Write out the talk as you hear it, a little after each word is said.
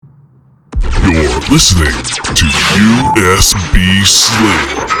listening to USB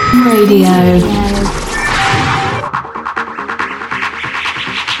sLAve Radio.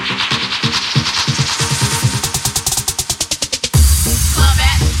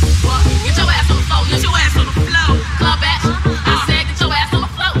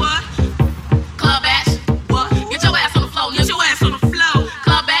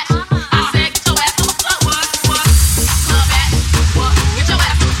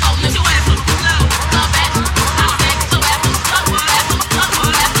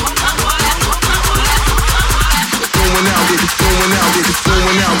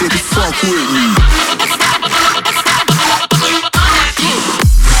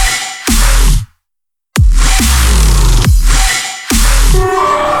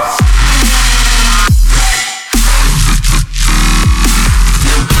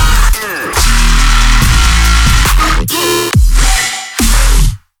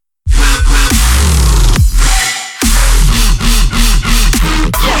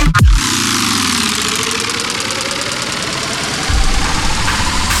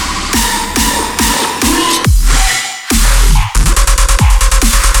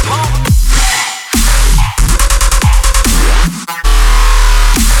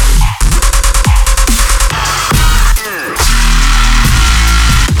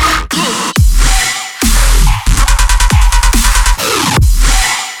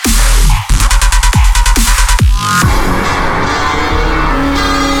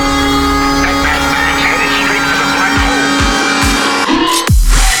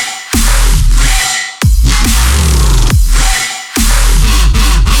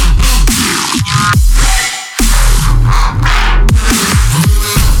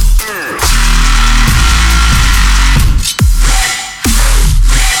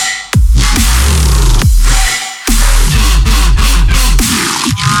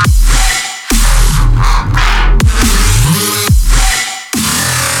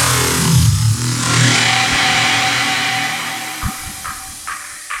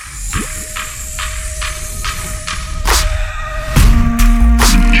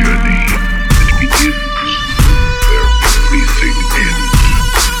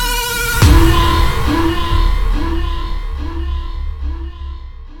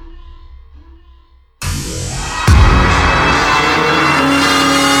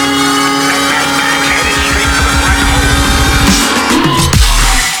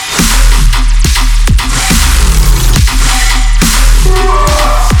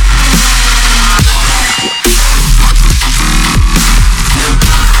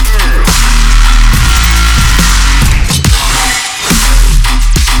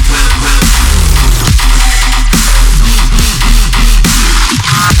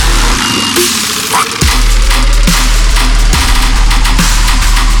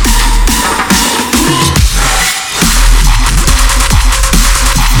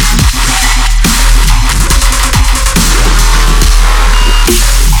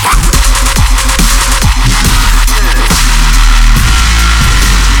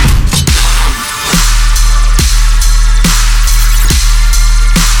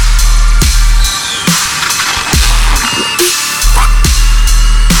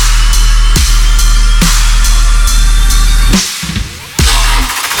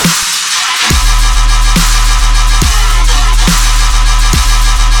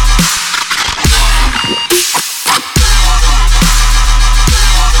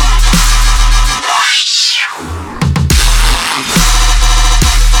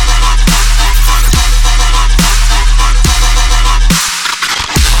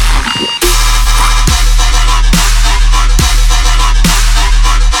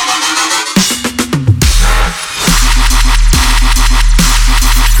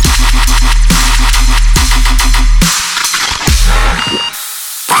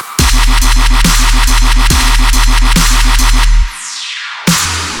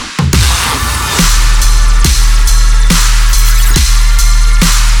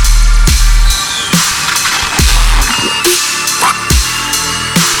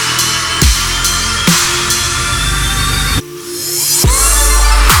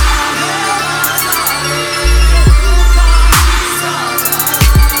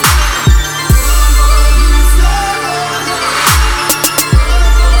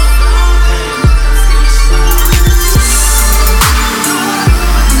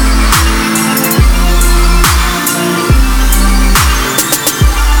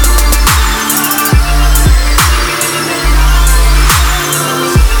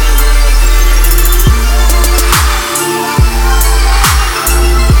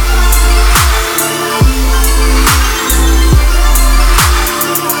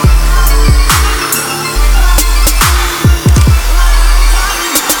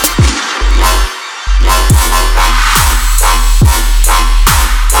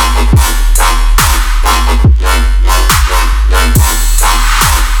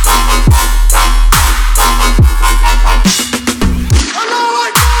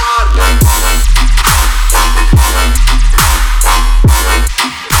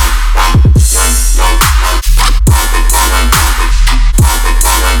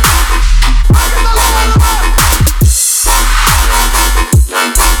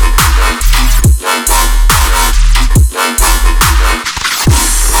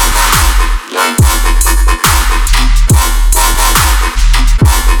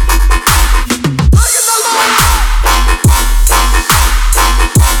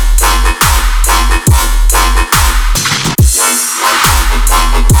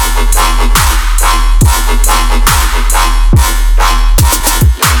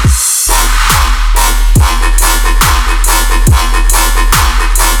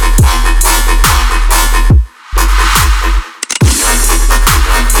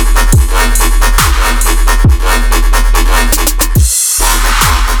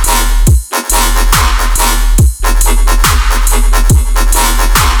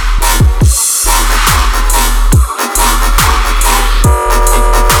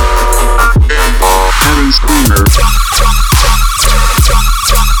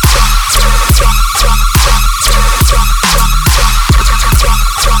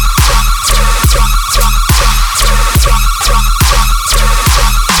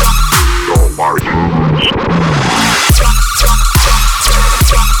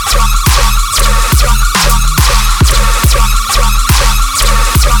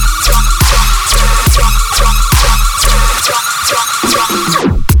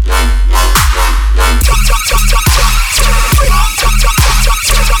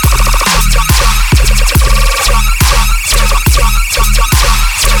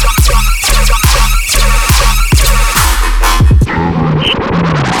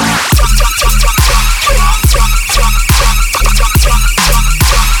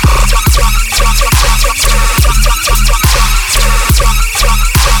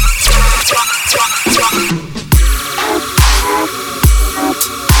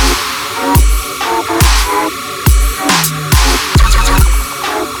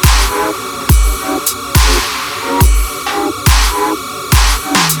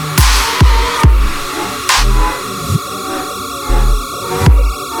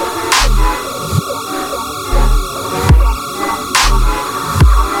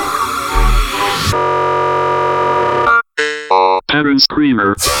 Aaron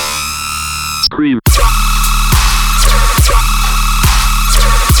Screamer. Scream.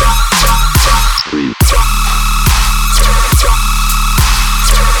 Scream.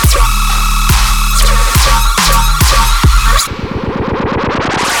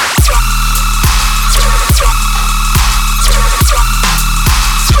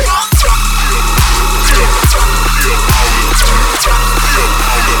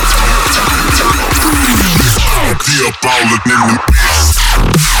 Diabolic in the mix.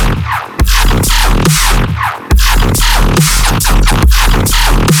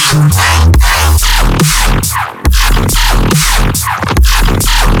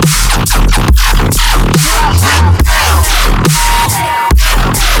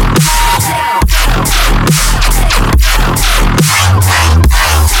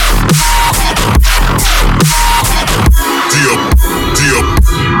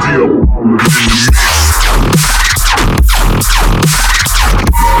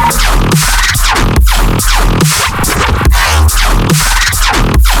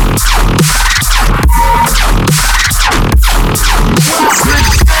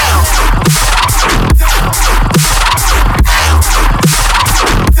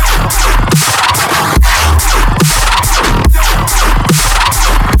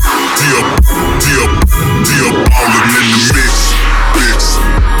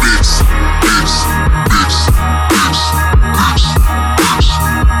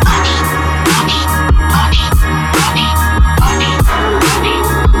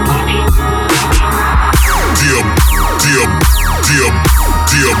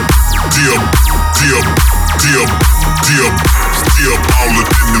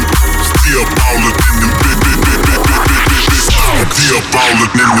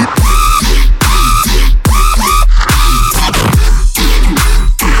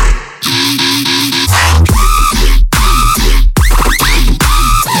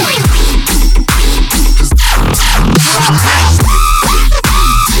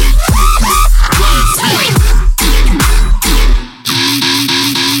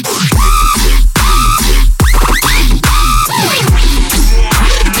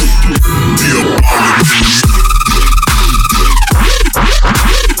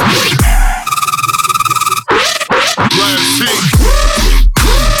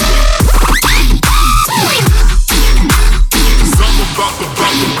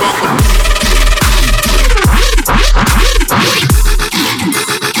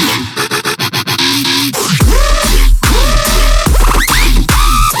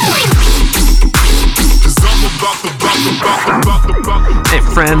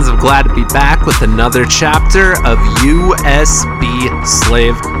 Friends, I'm glad to be back with another chapter of USB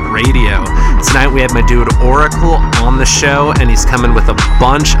sLAve Radio. Tonight we have my dude Orakol on the show, and he's coming with a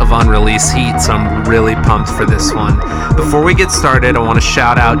bunch of unreleased heat, so I'm really pumped for this one. Before we get started, I want to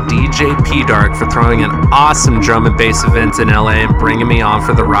shout out DJ P Dark for throwing an awesome drum and bass event in LA and bringing me on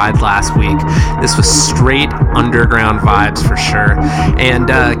for the ride last week. This was straight underground vibes for sure. And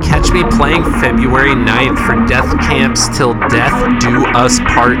catch me playing February 9th for Death Camps Till Death Do Us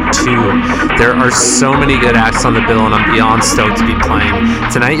Part 2. There are so many good acts on the bill, and I'm beyond stoked to be playing.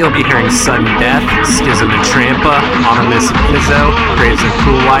 Tonight you'll be hearing Sudden Death, Schism and Trampa, Anonymous and Pizzo, Graves and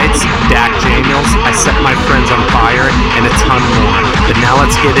Cool Lights, Dak Daniels, I Set My Friends on Fire, and a ton more. But now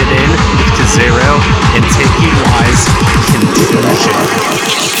let's get it in with Kazero and Taking Wise Contusion.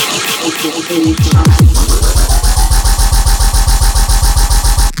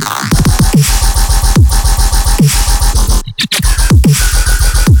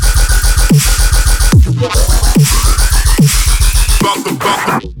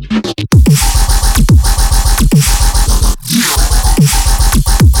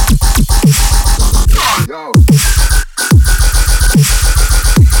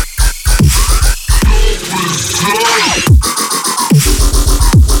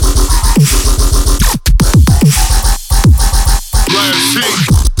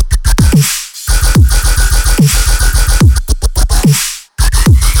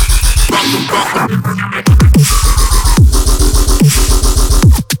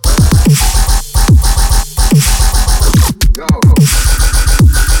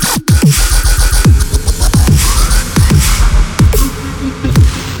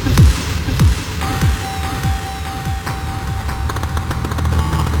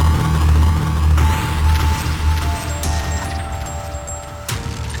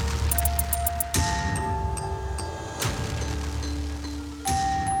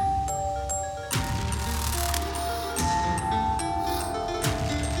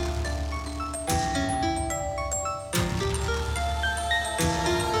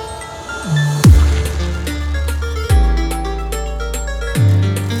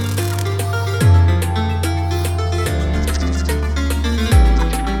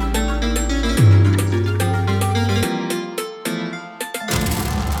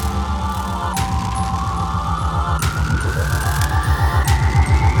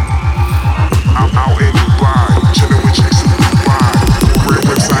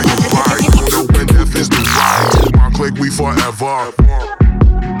 forever.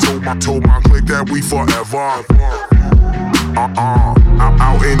 Told my clique that we forever. I'm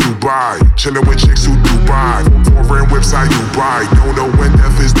out in Dubai, chillin' with chicks who Dubai. Foreign whips I Dubai, don't know when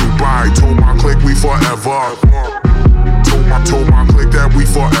death is Dubai. Told my clique we forever. Told my clique that we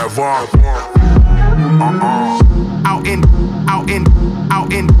forever. Out in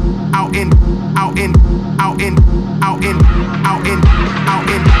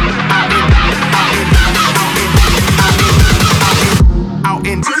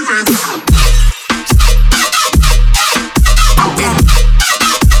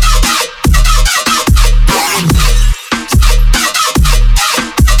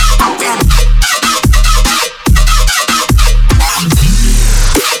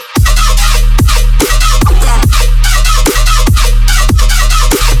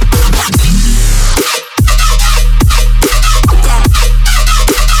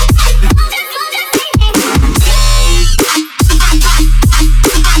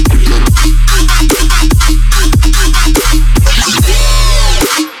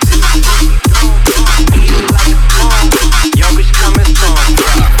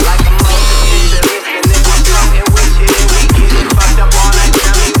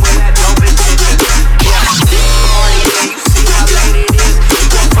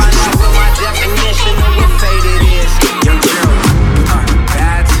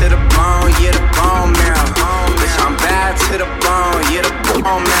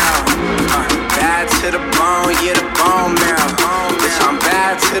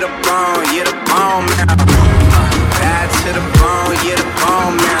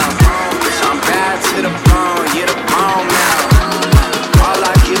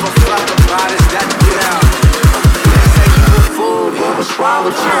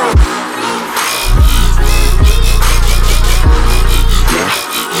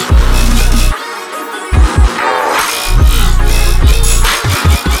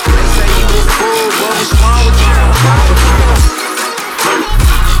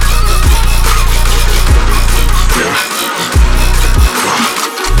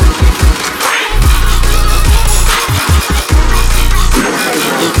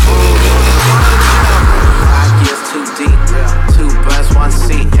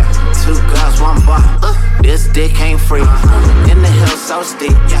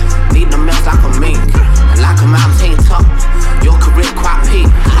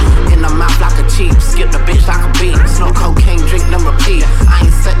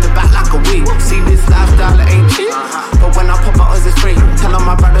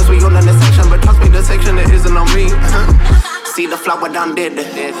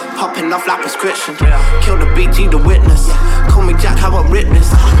Popping off like prescription. Kill the BG, the witness. Call me Jack, how I writ this.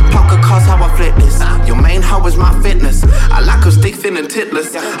 Poker cards, how I flip this. Your main hoe is my fitness. I like her stick thin and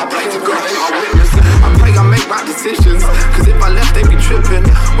titless. I pray to God they are witness. I pray I make right decisions. Cause if I left, they be tripping.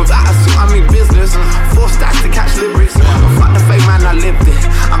 Without a suit, I mean business. 4 stacks to catch lyrics. Fuck the fake man, I lived it.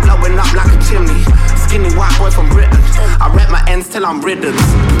 I'm blowing up like a chimney. Skinny white boy from Britain. I rap my ends till I'm ridden.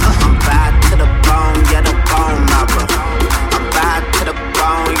 I'm bad to the bone, yeah, the bone, my bro. Bad to the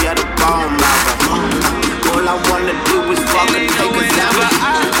bone, yeah, the bone marrow. All I wanna do is fuck and take a shower.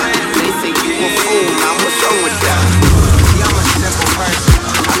 They say you a fool, man, what's wrong with that? See, I'm a simple person.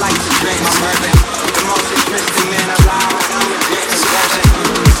 I like to drink my bourbon. The most interesting man alive. I'm a different version.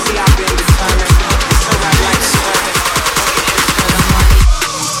 See, I've been determined. So I like to serve it.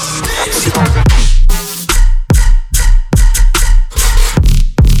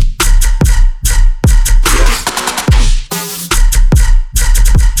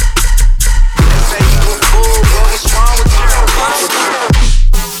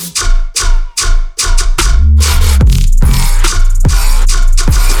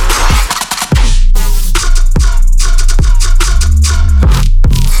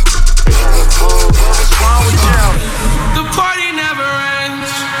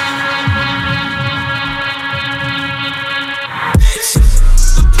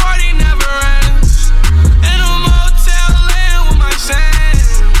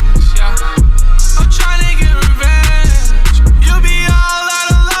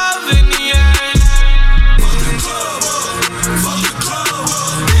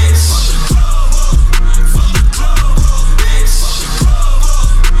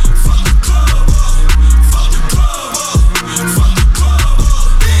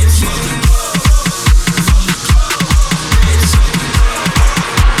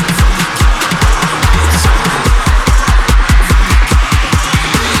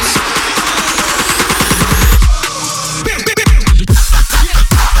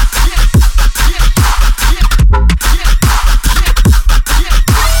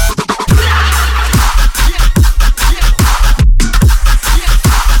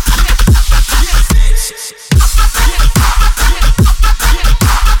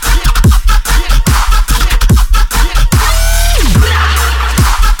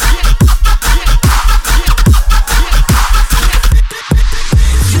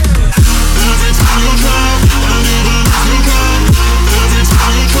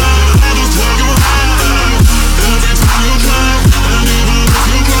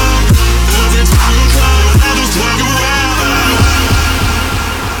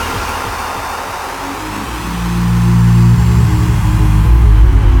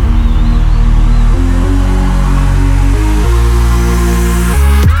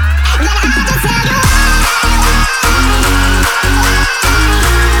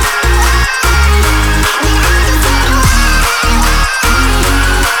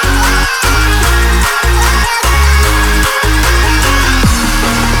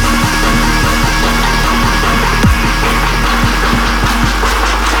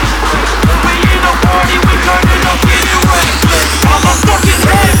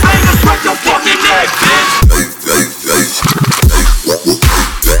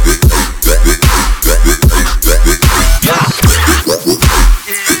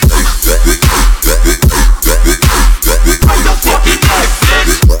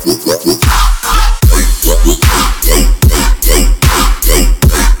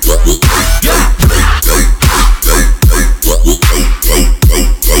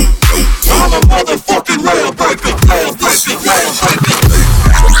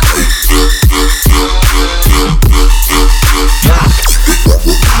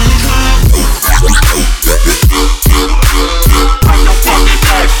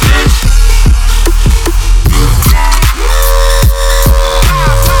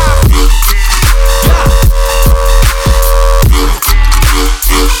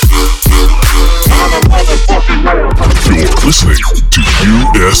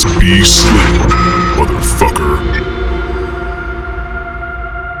 USB Slave, motherfucker.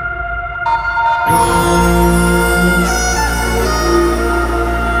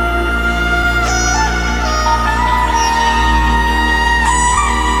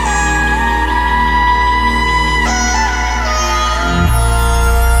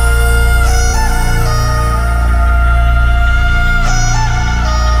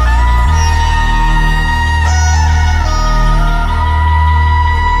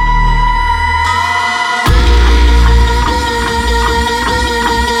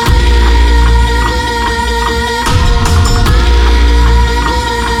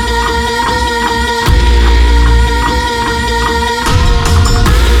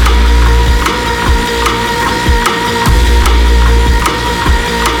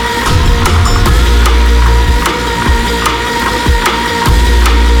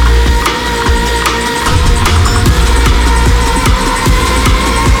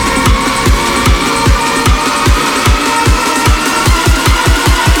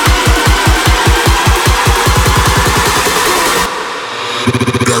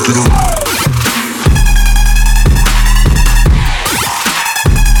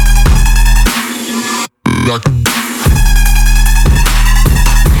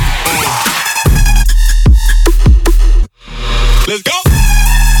 Let's go.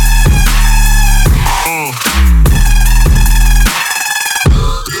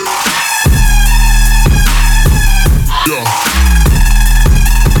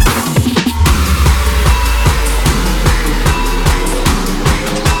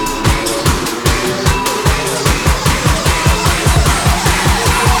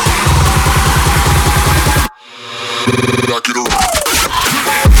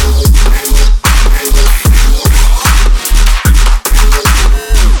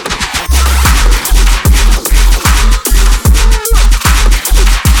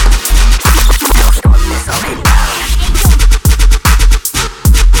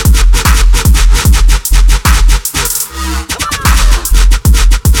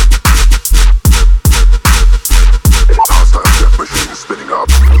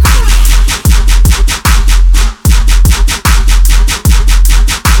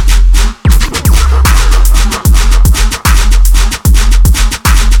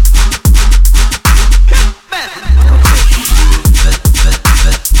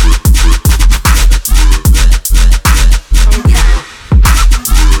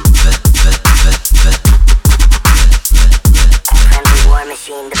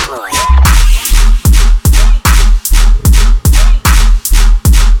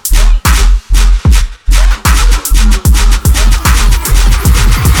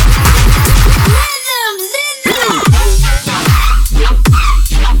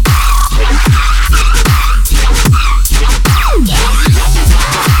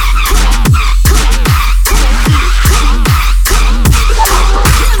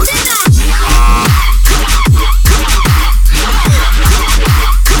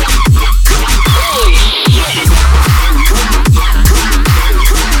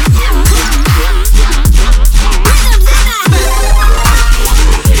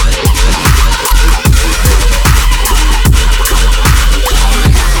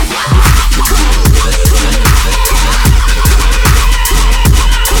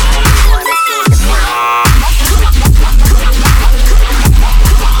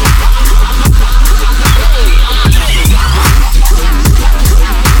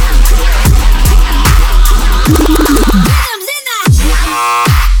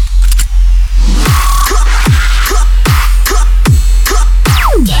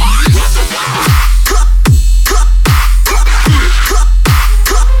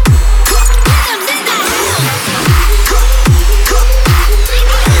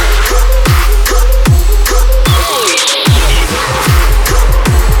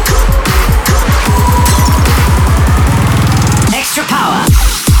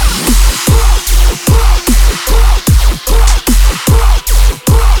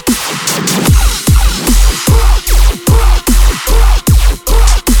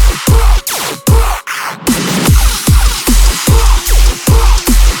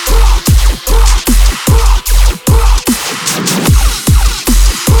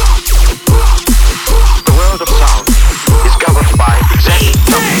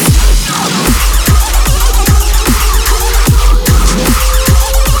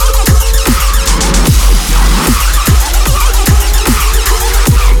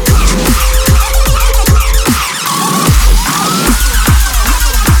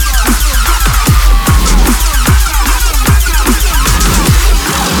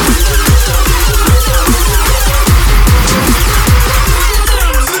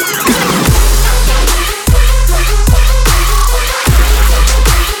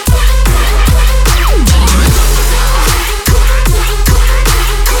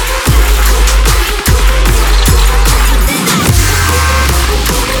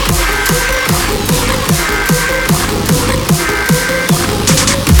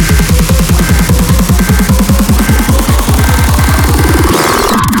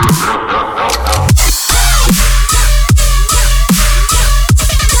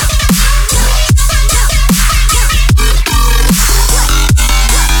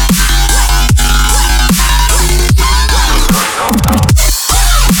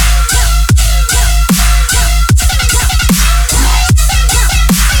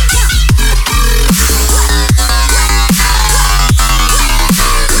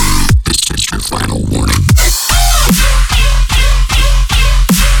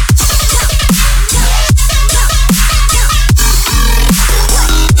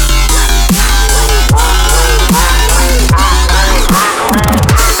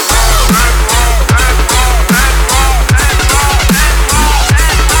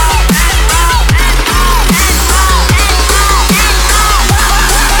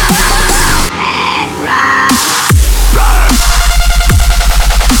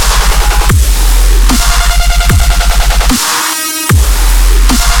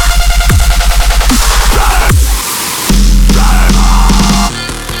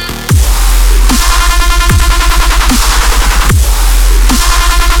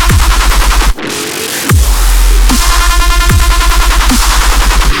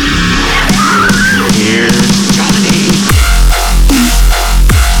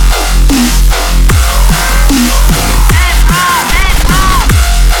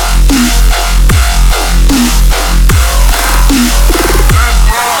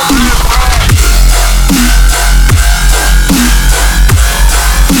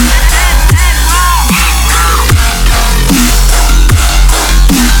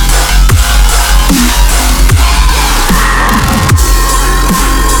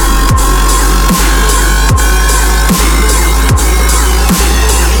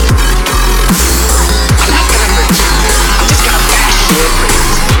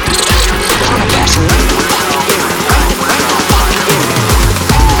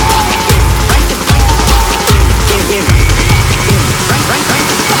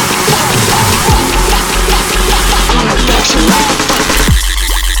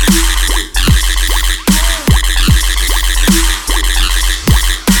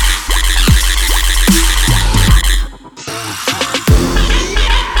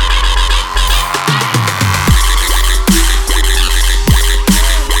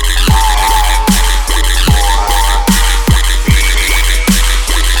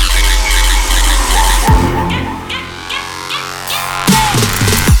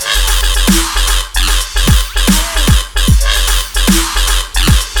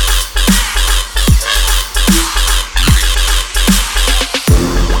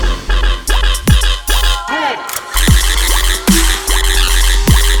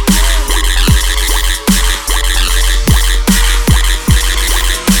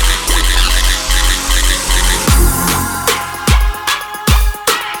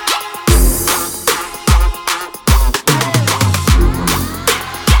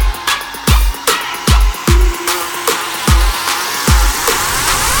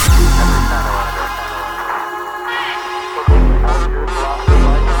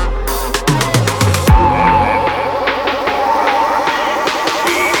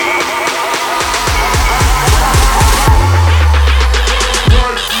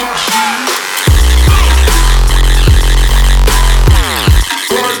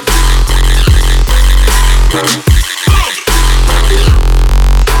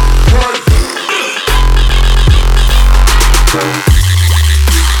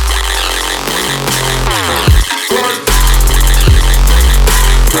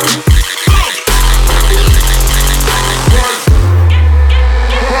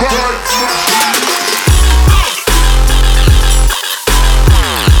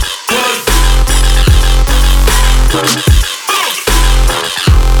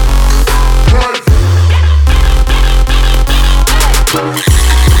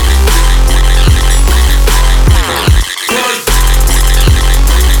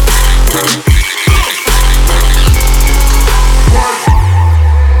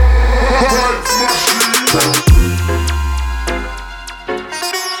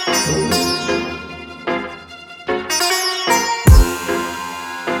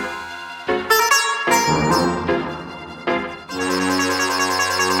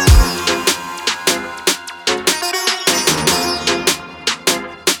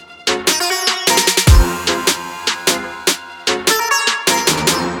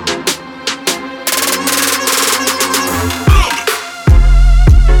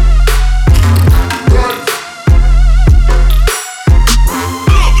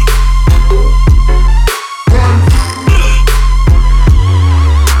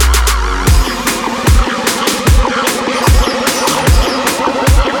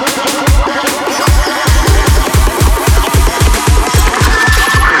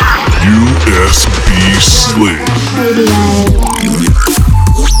 USB sLAve.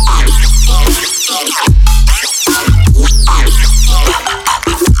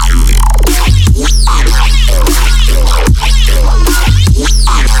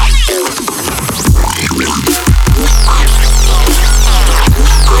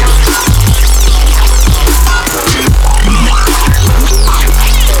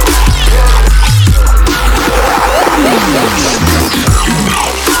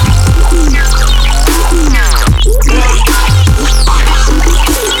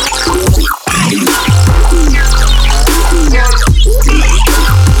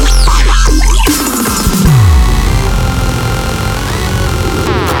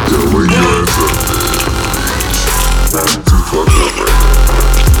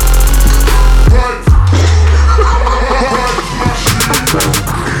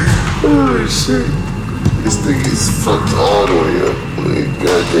 Oh shit. This thing is fucked all the way up. Like,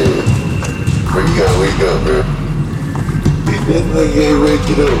 goddamn. Bro, you gotta wake up, bro. That nigga ain't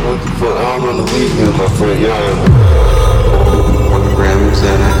waking up. What the fuck? I don't know the weed in my front yard. 1 gram of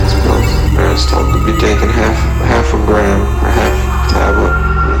Xanax pills. Parents told me to be taking half a gram or half tablet.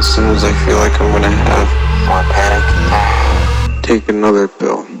 And as soon as I feel like I'm gonna have more panic, take another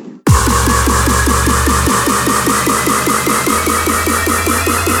pill.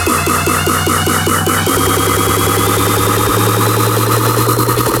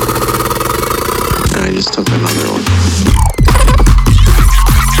 And I just took another one.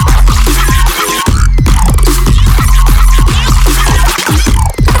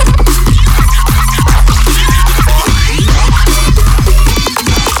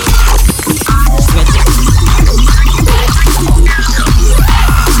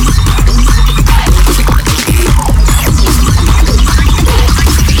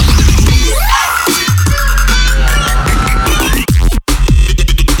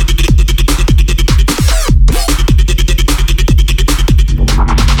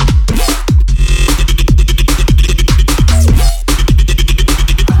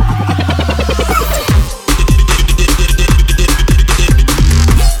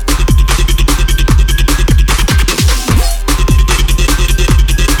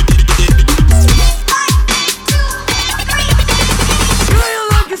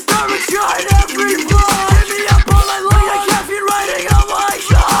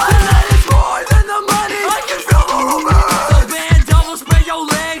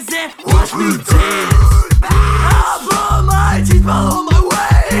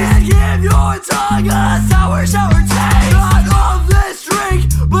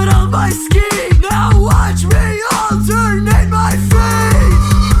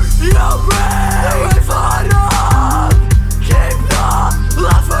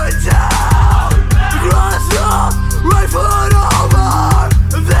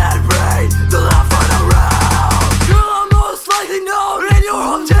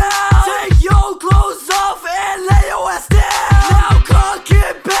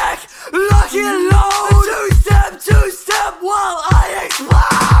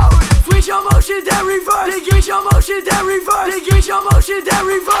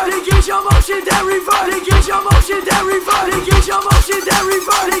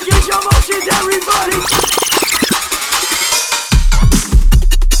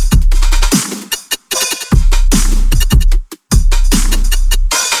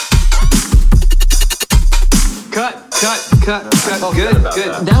 Cut.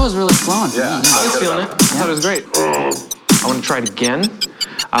 Good. That was really flowing. Yeah, I was feeling it. I thought it was great. I want to try it again.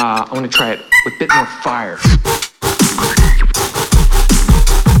 I want to try it with a bit more fire.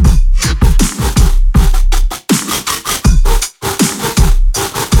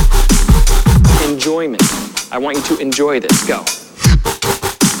 Enjoyment. I want you to enjoy this. Go.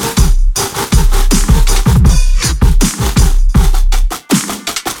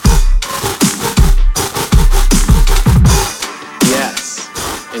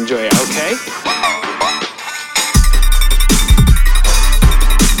 Enjoy it, okay?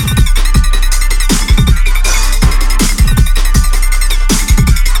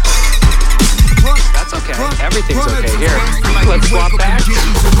 That's okay. Everything's okay. Here, let's swap back.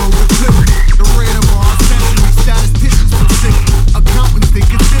 Accountants, they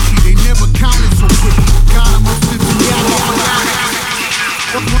get 50, they never counted so quick. God, I'm up 50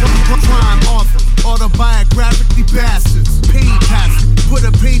 crime author, autobiographically bastards, pain passes. Put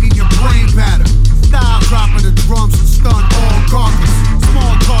a pain in your brain pattern. Style dropping the drums and stun all gawkers.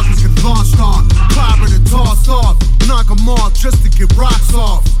 Small targets get launched on. Clobbered and tossed off. Knock them off just to get rocks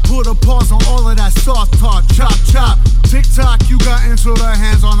off. Put a pause on all of that soft talk. Chop, chop. TikTok, you got into the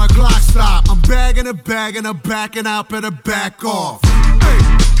hands on a Glock stop. I'm bagging, backing out, better back off. Hey,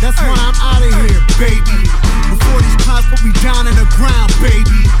 that's why I'm out of baby. Before these clowns put me down in the ground,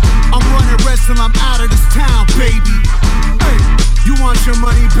 baby. I'm running rest till I'm out of this town, baby. Hey, you want your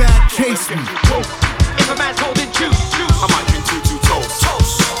money back? Chase me. If a man's holding juice, I might drink two toast.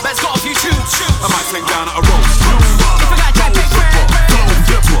 Man's got a few tunes, I might sling down at a roast. If I got Jack Big Red, Don't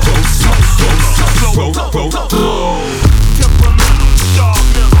get too close. Temperamental, sharp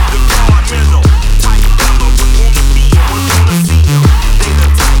mental, departmental. Tight fella, would wanna be him, would wanna see him. They the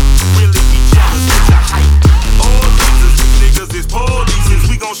type, really be jealous with your height. All Jesus, these niggas is police.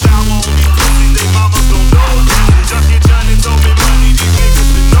 We gon' shower on these pussies, they mamas don't know Jesus. Just get done and told me money, these niggas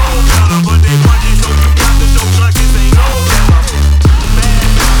should know better. But they punches, so you got to show drunkies ain't no better.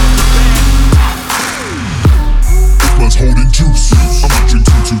 Man's holding juice, I might drink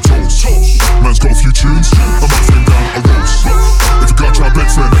two toast. Man's got a few tunes, I might fling down a roast. If you got your big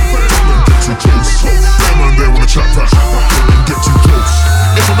friend, don't let him get too close. That man there wanna chat back, don't let him get too close.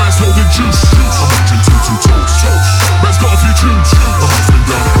 If a man's holding juice, I might drink two toast. Man's got a few tunes, I might fling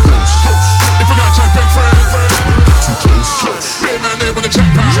down a roast. If I got your big friend, don't let him get too close. That man there wanna chat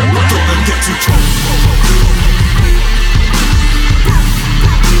back, don't let him get too close.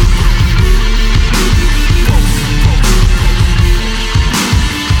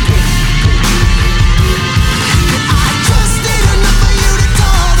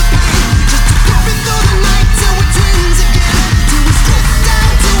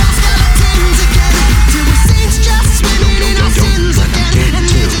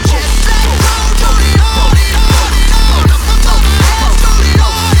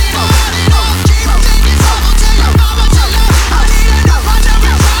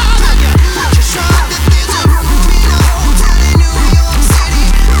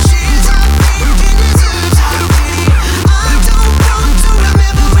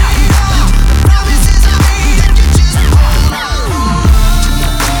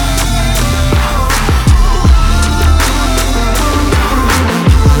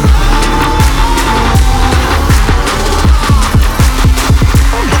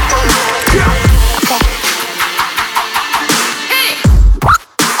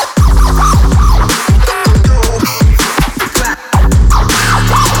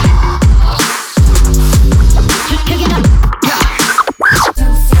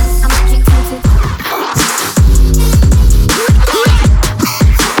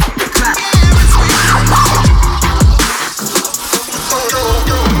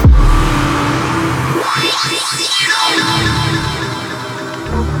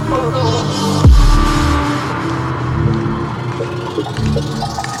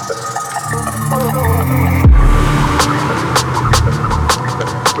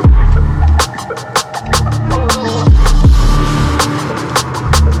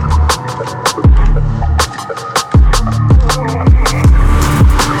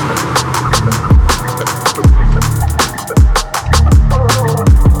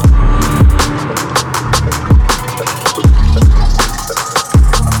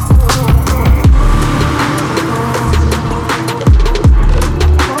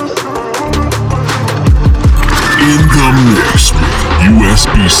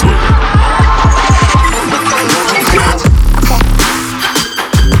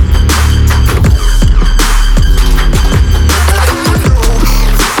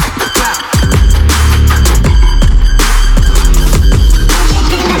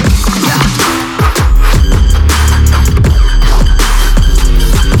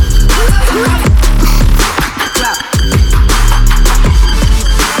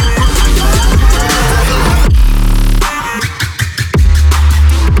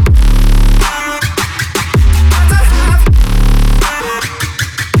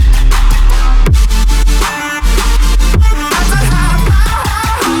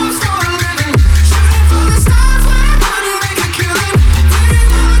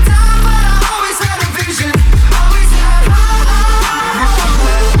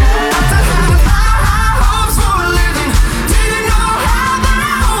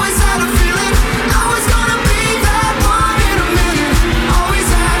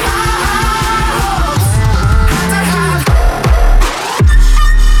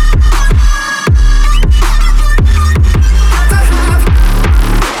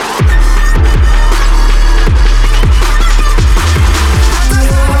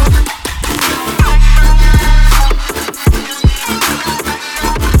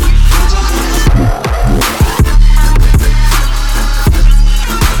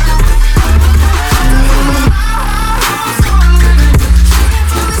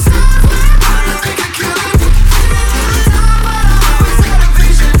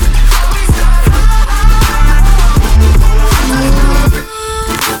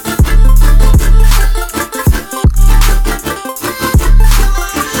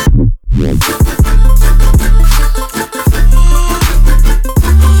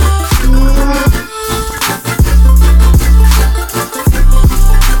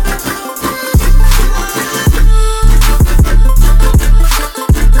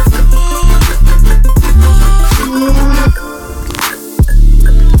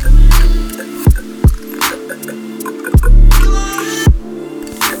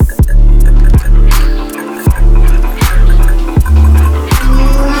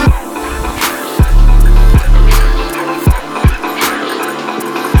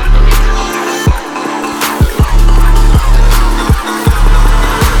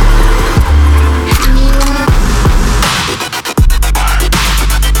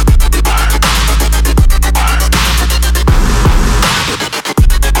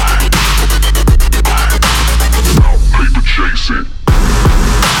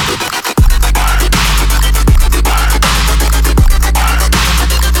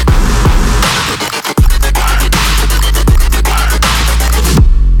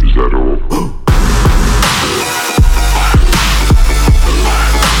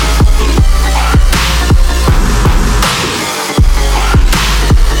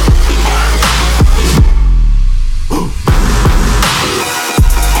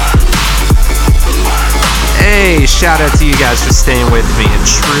 shout out to you guys for staying with me. It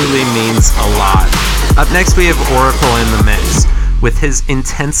truly means a lot. Up next, we have Orakol in the mix. With his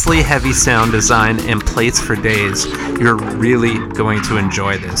intensely heavy sound design and plays for days, you're really going to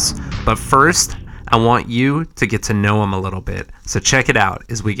enjoy this. But first, I want you to get to know him a little bit. So check it out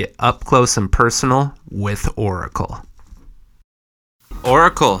as we get up close and personal with Orakol.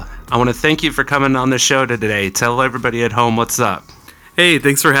 Orakol, I want to thank you for coming on the show today. Tell everybody at home what's up. Hey,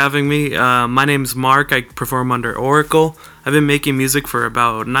 thanks for having me. My name's Mark. I perform under Orakol. I've been making music for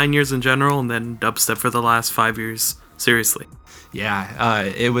about 9 years in general, and then dubstep for the last 5 years. Seriously. Yeah,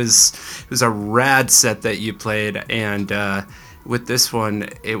 it was a rad set that you played, and with this one,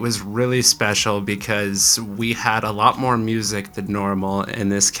 it was really special because we had a lot more music than normal,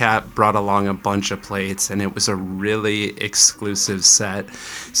 and this cat brought along a bunch of plates, and it was a really exclusive set.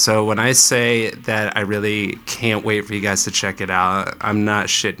 So when I say that I really can't wait for you guys to check it out, I'm not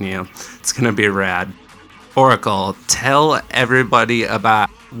shitting you. It's gonna be rad. Orakol, tell everybody about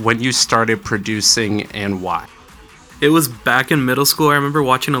when you started producing and why. It was back in middle school. I remember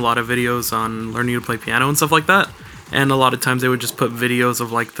watching a lot of videos on learning to play piano and stuff like that. And a lot of times they would just put videos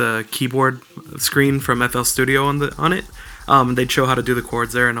of like the keyboard screen from FL Studio on it. They'd show how to do the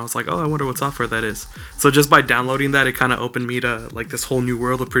chords there, and I was like, oh, I wonder what software that is. So just by downloading that, it kind of opened me to like this whole new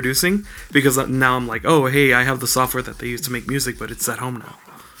world of producing, because now I'm like, oh, hey, I have the software that they use to make music, but it's at home now.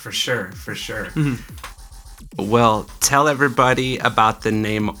 For sure. Mm-hmm. Well, tell everybody about the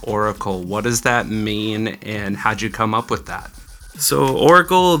name Orakol. What does that mean, and how'd you come up with that? So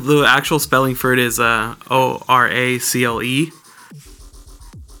Orakol, the actual spelling for it is Oracle.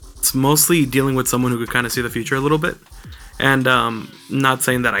 It's mostly dealing with someone who could kind of see the future a little bit. And not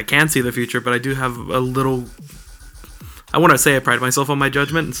saying that I can see the future, but I do have a little... I want to say I pride myself on my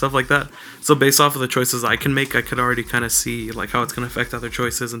judgment and stuff like that. So based off of the choices I can make, I could already kind of see like how it's going to affect other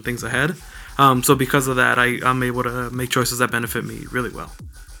choices and things ahead. So because of that, I'm able to make choices that benefit me really well.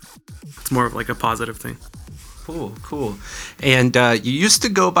 It's more of like a positive thing. Cool. And you used to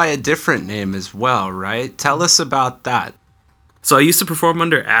go by a different name as well, right? Tell us about that. So I used to perform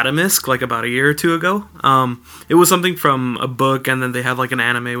under Atomisk like about a year or two ago. It was something from a book, and then they had like an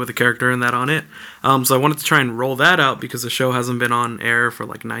anime with a character in that on it. So I wanted to try and roll that out because the show hasn't been on air for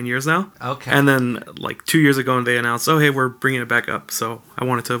like 9 years now. Okay. And then like 2 years ago, they announced, oh, hey, we're bringing it back up. So I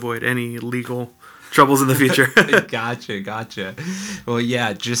wanted to avoid any legal troubles in the future. Gotcha. Well,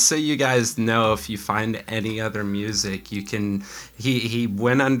 yeah, just so you guys know, if you find any other music, you can... He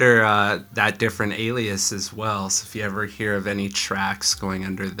went under that different alias as well, so if you ever hear of any tracks going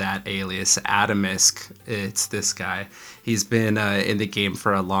under that alias, Atomisk, it's this guy. He's been in the game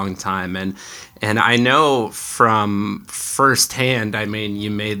for a long time, and I know from firsthand, I mean, you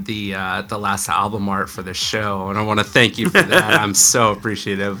made the last album art for the show, and I want to thank you for that. I'm so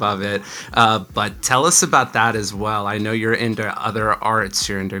appreciative of it. But tell us about that as well. I know you're into other arts,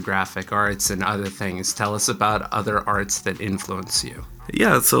 you're into graphic arts and other things. Tell us about other arts that influence you.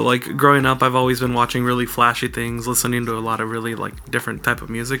 Yeah, so like growing up, I've always been watching really flashy things, listening to a lot of really like different type of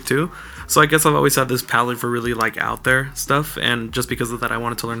music too. So I guess I've always had this palette for really like out there stuff, and just because of that, I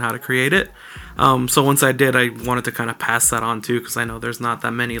wanted to learn how to create it. So once I did, I wanted to kind of pass that on too, because I know there's not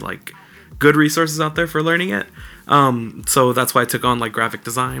that many like good resources out there for learning it. So that's why I took on like graphic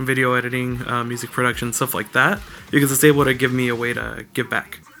design, video editing, music production, stuff like that, because it's able to give me a way to give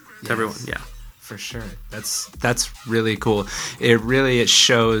back to everyone. Yeah. For sure. That's really cool. It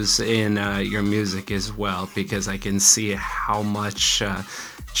shows in your music as well, because I can see how much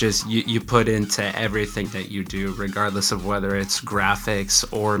just you put into everything that you do, regardless of whether it's graphics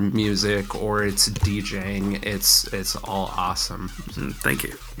or music or it's DJing. It's all awesome. Thank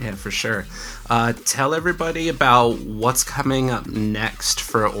you. Yeah, for sure. Tell everybody about what's coming up next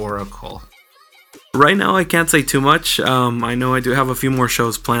for Orakol. Right now, I can't say too much. I know I do have a few more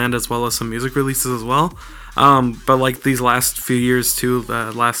shows planned, as well as some music releases as well. But like these last few years too,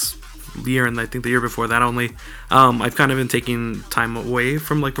 the last year and I think the year before that only, I've kind of been taking time away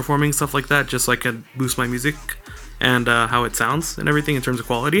from like performing stuff like that, just so I could boost my music and how it sounds and everything in terms of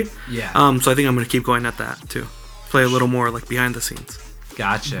quality. Yeah. So I think I'm gonna keep going at that too. Play a little more like behind the scenes.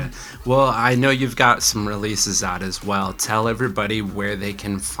 Gotcha. Well, I know you've got some releases out as well. Tell everybody where they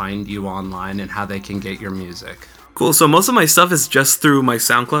can find you online and how they can get your music. Cool. So most of my stuff is just through my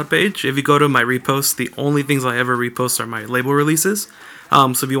SoundCloud page. If you go to my reposts, the only things I ever repost are my label releases.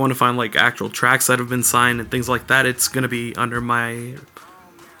 So if you want to find like actual tracks that have been signed and things like that, it's going to be under my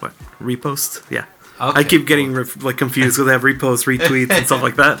repost. Yeah. I keep getting like confused because I have reposts, retweets, and stuff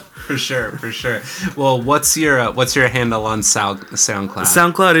like that. For sure. Well, what's your handle on SoundCloud?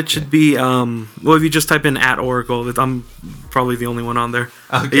 SoundCloud, it should be well, if you just type in @Orakol, I'm probably the only one on there.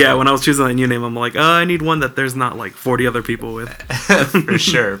 Okay. Yeah, when I was choosing that new name, I'm like, I need one that there's not like 40 other people with. For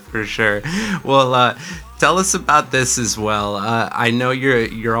sure. Well, tell us about this as well. I know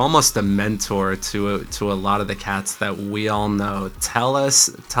you're almost a mentor to a lot of the cats that we all know. Tell us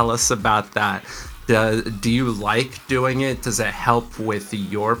about that. Do you like doing it? Does it help with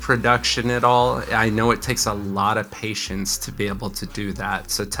your production at all? I know it takes a lot of patience to be able to do that.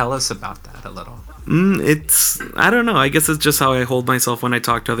 So tell us about that a little. I don't know. I guess it's just how I hold myself when I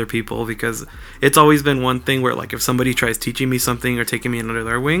talk to other people, because it's always been one thing where like if somebody tries teaching me something or taking me under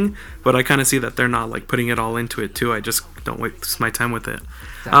their wing, but I kind of see that they're not like putting it all into it too. I just don't waste my time with it.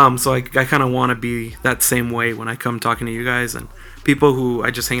 So I kind of want to be that same way when I come talking to you guys and people who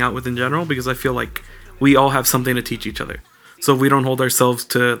I just hang out with in general, because I feel like we all have something to teach each other. So if we don't hold ourselves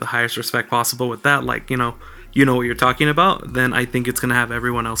to the highest respect possible with that, like, you know what you're talking about, then I think it's going to have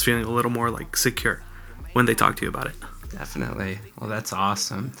everyone else feeling a little more like secure when they talk to you about it. Definitely. Well, that's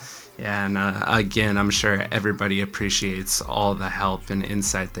awesome. Yeah, and again, I'm sure everybody appreciates all the help and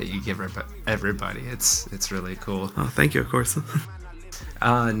insight that you give everybody. It's really cool. Oh, thank you, of course.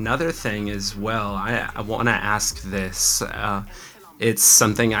 Another thing as well, I want to ask this. It's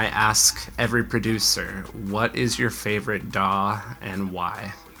something I ask every producer. What is your favorite DAW and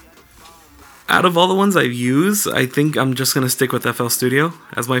why? Out of all the ones I've used, I think I'm just going to stick with FL Studio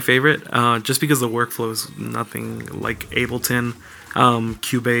as my favorite, just because the workflow is nothing like Ableton,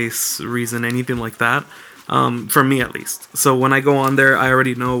 Cubase, Reason, anything like that, for me at least. So when I go on there, I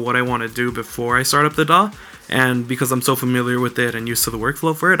already know what I want to do before I start up the DAW, and because I'm so familiar with it and used to the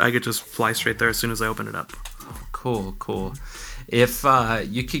workflow for it, I could just fly straight there as soon as I open it up. Cool. If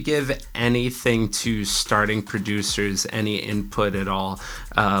you could give anything to starting producers, any input at all,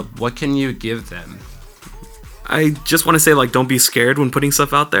 what can you give them? I just want to say, like, don't be scared when putting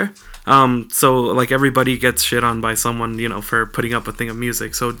stuff out there. So, like, everybody gets shit on by someone, for putting up a thing of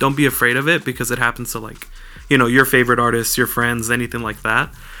music. So don't be afraid of it, because it happens to, like, your favorite artists, your friends, anything like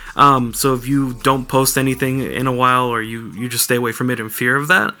that. So if you don't post anything in a while, or you just stay away from it in fear of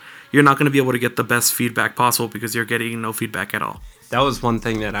that, you're not going to be able to get the best feedback possible, because you're getting no feedback at all. That was one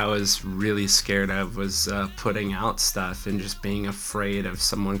thing that I was really scared of, was putting out stuff and just being afraid of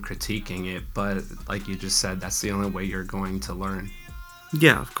someone critiquing it. But like you just said, that's the only way you're going to learn.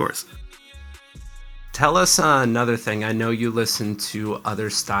 Yeah, of course. Tell us another thing. I know you listen to other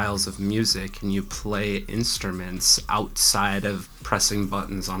styles of music and you play instruments outside of pressing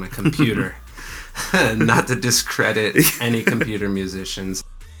buttons on a computer. Not to discredit any computer musicians.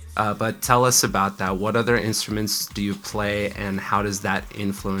 But tell us about that. What other instruments do you play, and how does that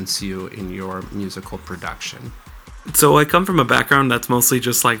influence you in your musical production? So I come from a background that's mostly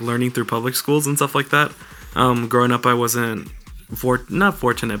just like learning through public schools and stuff like that. Growing up, I wasn't not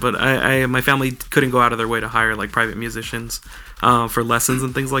fortunate, but my family couldn't go out of their way to hire like private musicians for lessons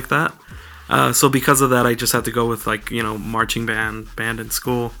and things like that. So because of that, I just had to go with like marching band in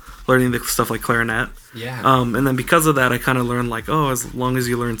school, learning the stuff like clarinet. Yeah. And then because of that, I kind of learned like, as long as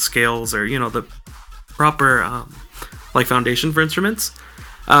you learn scales or the proper like foundation for instruments,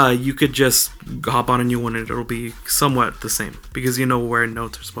 you could just hop on a new one and it'll be somewhat the same, because you know where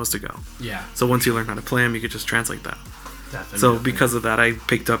notes are supposed to go. Yeah. So once you learn how to play them, you could just translate that. Definitely. So because of that, I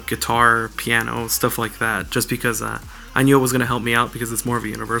picked up guitar, piano, stuff like that, just because I knew it was going to help me out, because it's more of a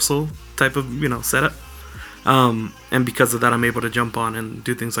universal type of setup. And because of that, I'm able to jump on and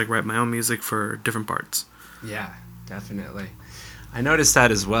do things like write my own music for different parts. Yeah, definitely. I noticed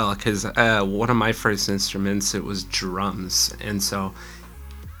that as well, because one of my first instruments, it was drums. And so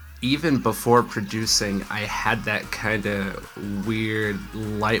even before producing, I had that kind of weird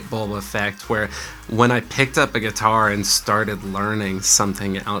light bulb effect where when I picked up a guitar and started learning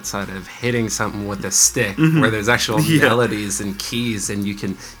something outside of hitting something with a stick, where there's actual melodies and keys, and you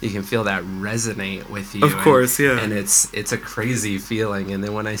can feel that resonate with you. Of course, and it's a crazy feeling. And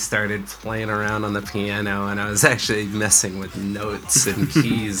then when I started playing around on the piano and I was actually messing with notes and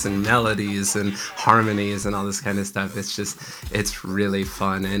keys and melodies and harmonies and all this kind of stuff, it's really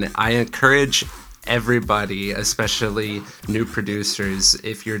fun. And I encourage everybody, especially new producers,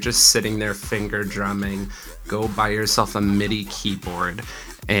 if you're just sitting there finger drumming, go buy yourself a MIDI keyboard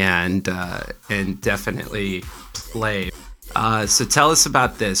and definitely play. So tell us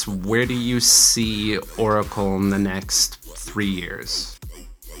about this. Where do you see Orakol in the next 3 years?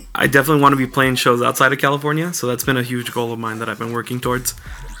 I definitely want to be playing shows outside of California, so that's been a huge goal of mine that I've been working towards.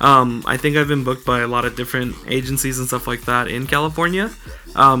 I think I've been booked by a lot of different agencies and stuff like that in California.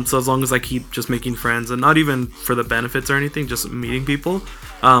 So as long as I keep just making friends, and not even for the benefits or anything, just meeting people,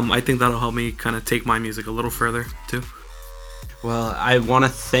 I think that'll help me kind of take my music a little further too. Well, I want to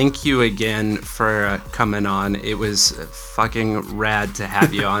thank you again for coming on. It was fucking rad to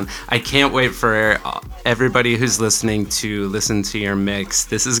have you on. I can't wait for everybody who's listening to listen to your mix.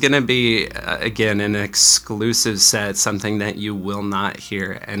 This is going to be, again, an exclusive set, something that you will not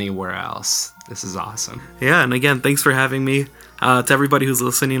hear anywhere else. This is awesome. Yeah, and again, thanks for having me. To everybody who's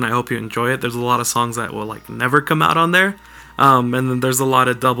listening, I hope you enjoy it. There's a lot of songs that will like never come out on there. And then there's a lot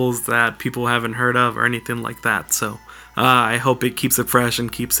of doubles that people haven't heard of or anything like that. So I hope it keeps it fresh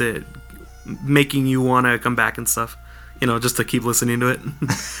and keeps it making you want to come back and stuff, you know, just to keep listening to it.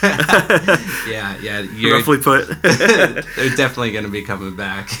 Yeah, roughly put. They're definitely going to be coming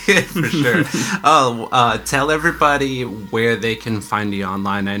back for sure. Tell everybody where they can find you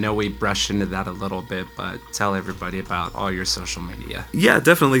online. I know we brushed into that a little bit, but tell everybody about all your social media. Yeah,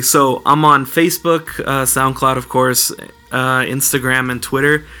 definitely. So I'm on Facebook, SoundCloud, of course, Instagram and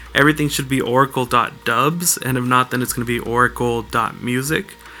Twitter. Everything should be oracle.dubs, and if not, then it's going to be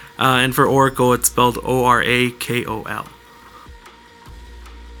oracle.music. And for Orakol, it's spelled Orakol.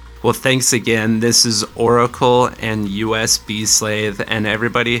 Well, thanks again. This is Orakol and sLAve, and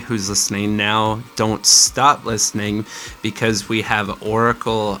everybody who's listening now, don't stop listening, because we have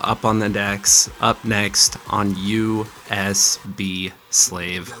Orakol up on the decks, up next on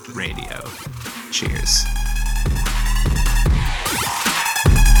sLAve Radio. Cheers.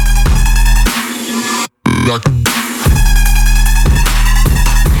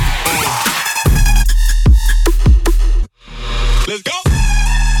 Let's go.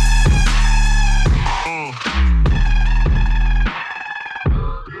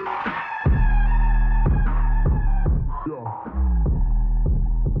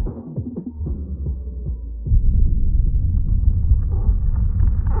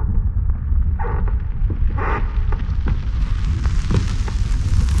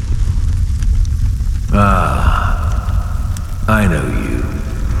 I know you.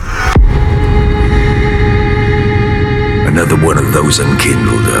 Another one of those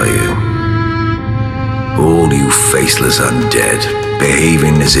unkindled, are you? All you faceless undead,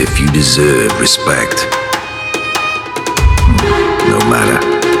 behaving as if you deserve respect. No matter.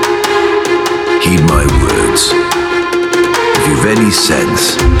 Heed my words. If you've any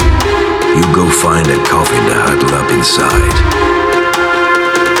sense, you go find a coffin to huddle up inside.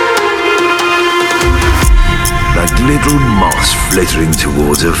 Like little moths flittering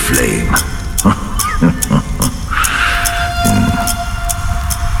towards a flame.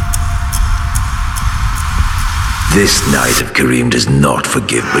 This night of Kareem does not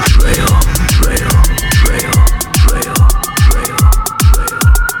forgive betrayal.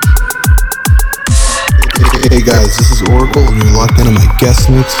 Hey guys, this is Orakol, and you're locked into my guest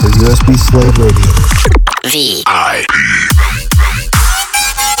mix for USB sLAve Radio. VIP.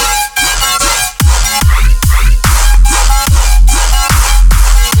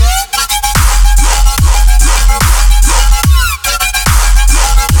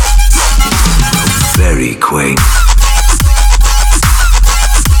 Very quaint.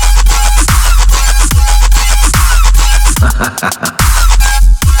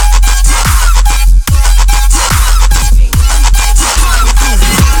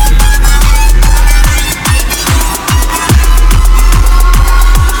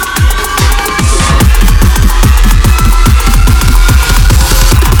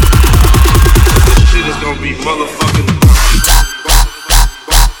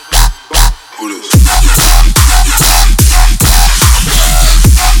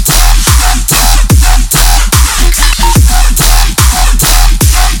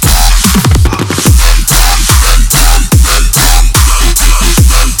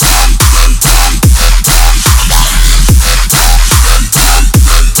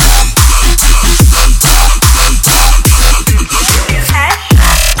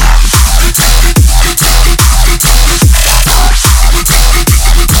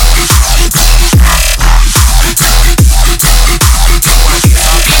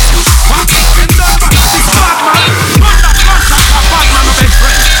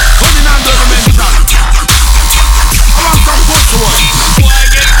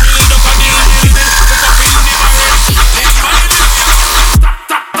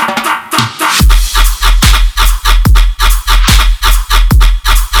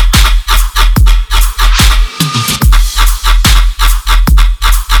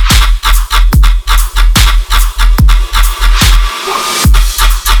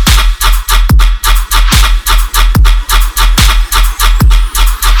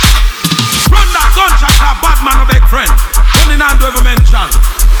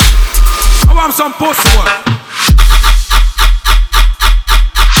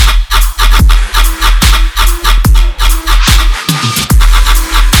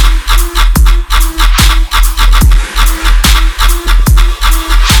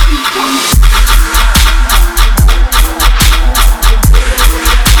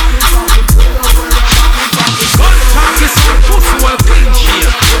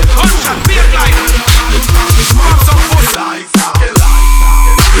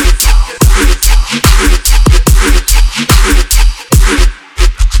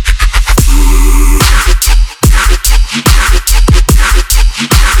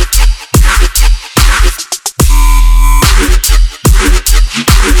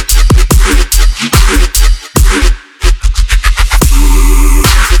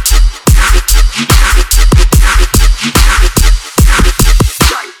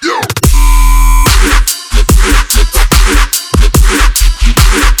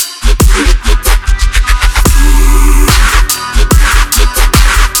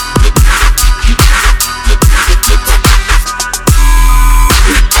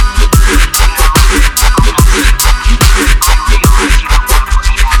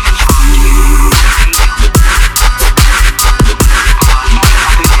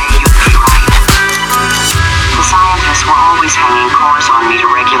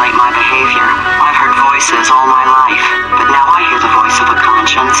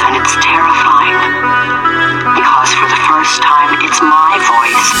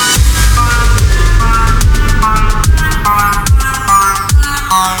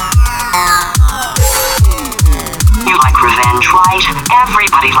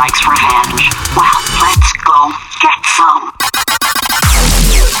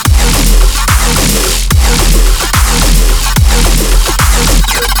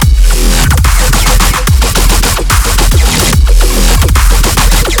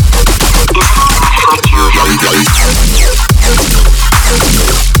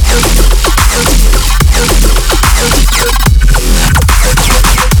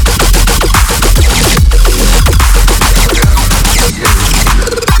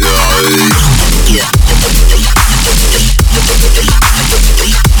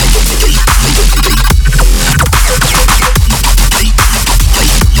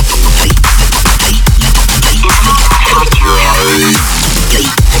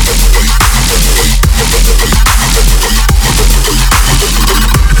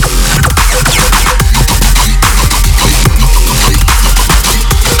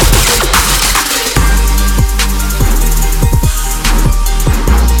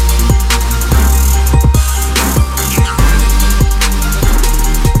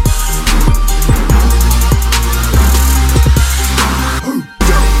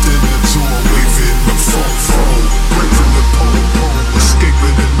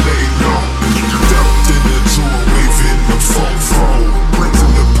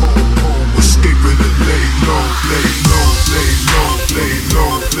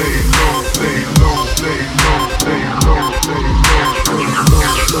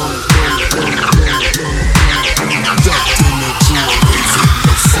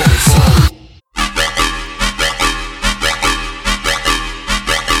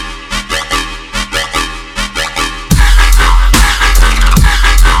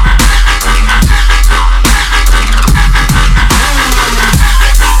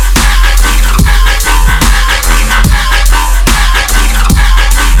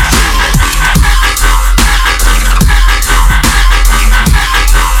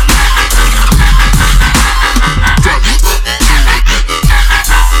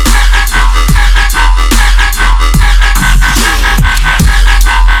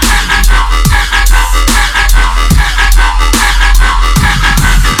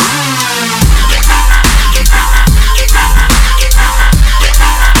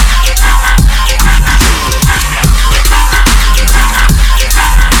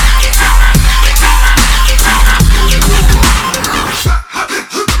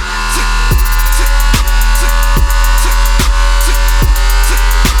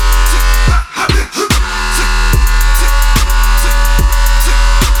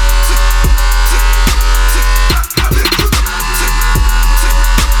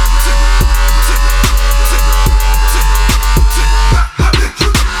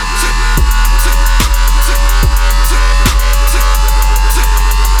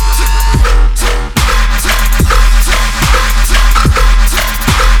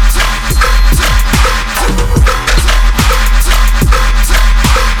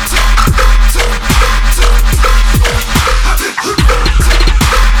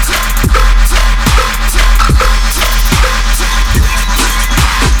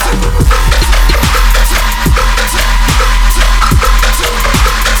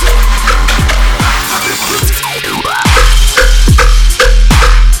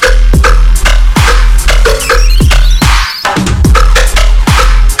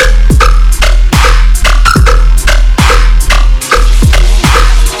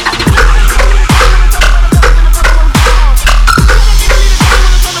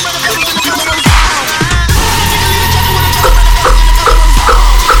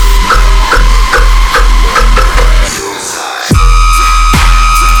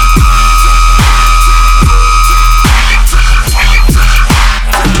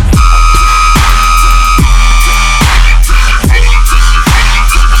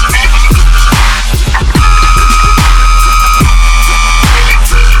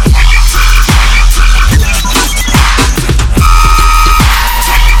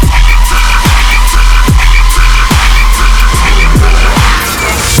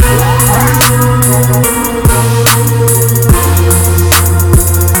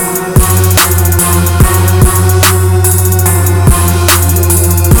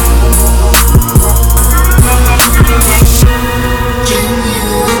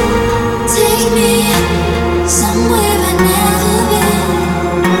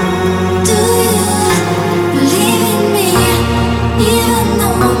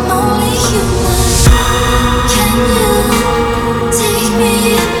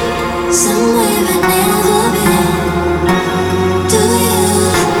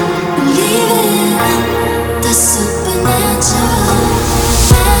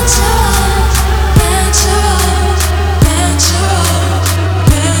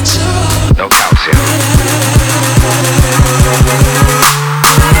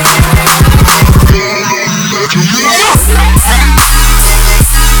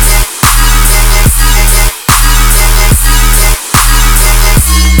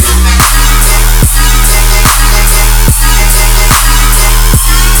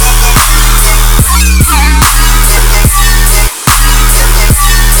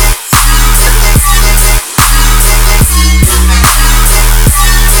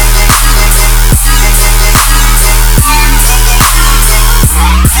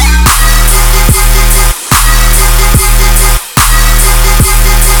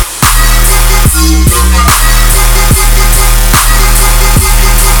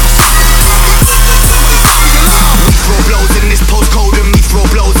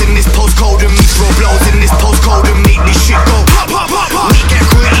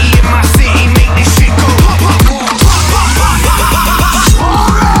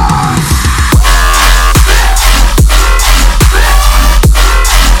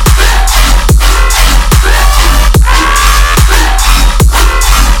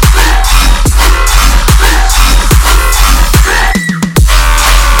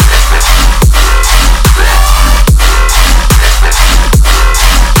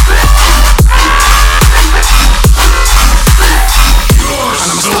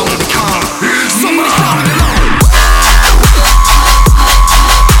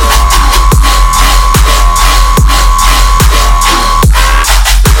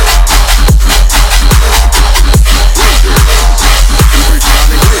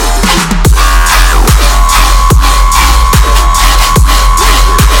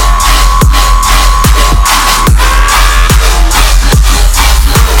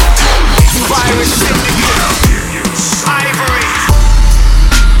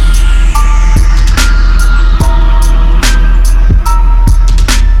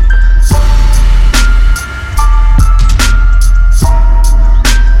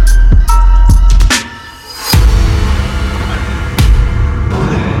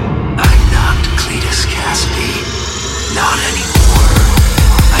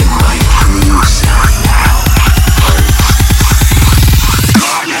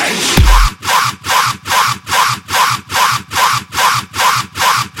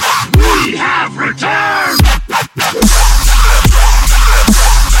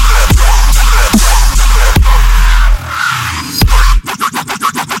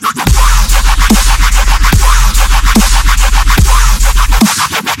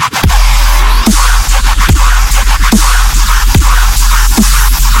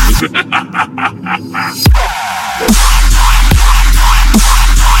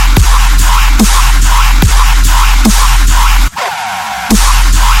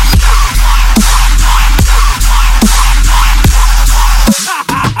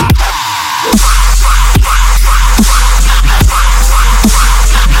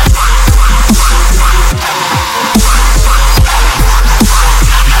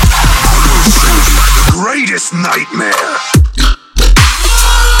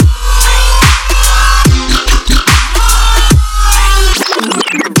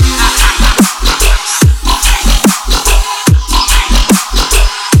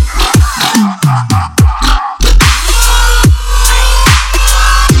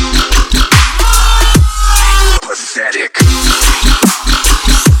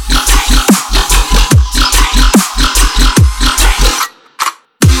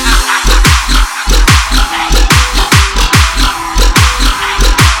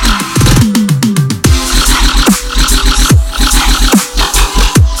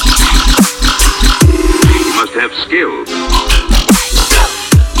 have skills.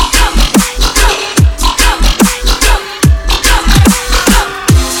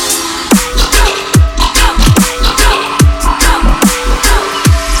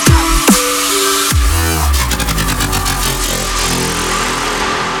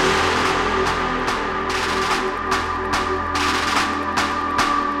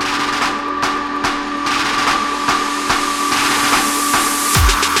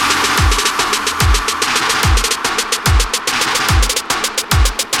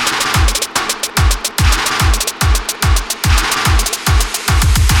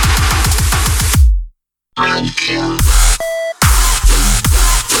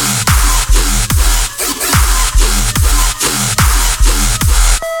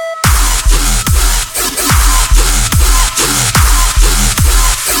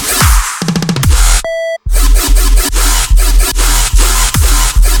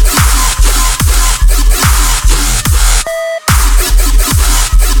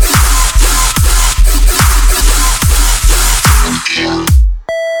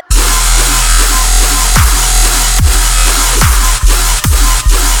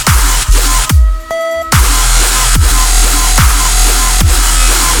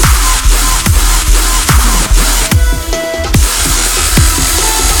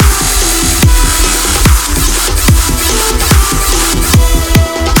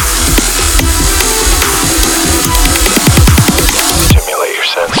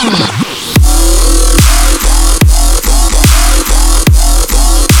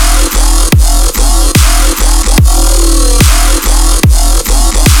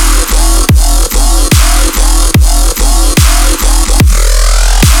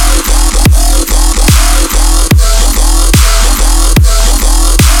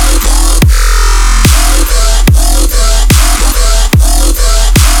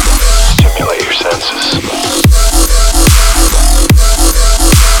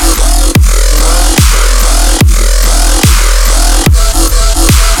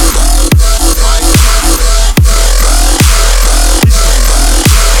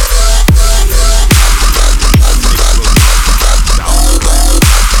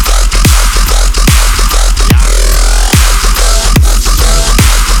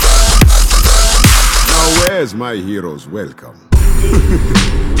 My heroes, welcome.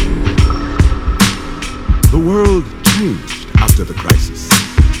 The world changed after the crisis.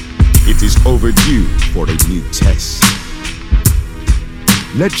 It is overdue for a new test.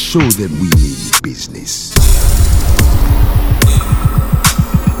 Let's show them we mean business.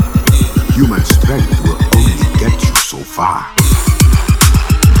 Human strength will only get you so far.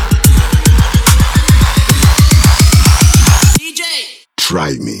 DJ!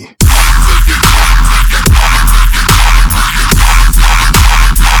 Try me.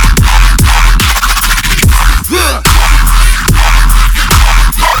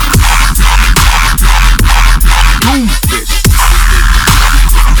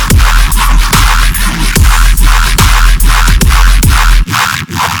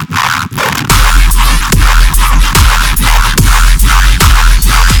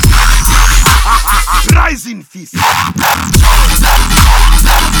 Rising fist.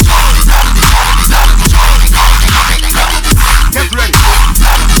 Get ready.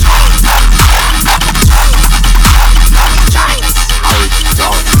 How it's done.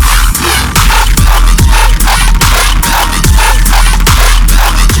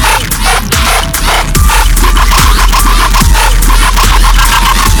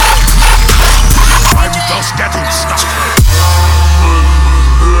 I'm just getting started.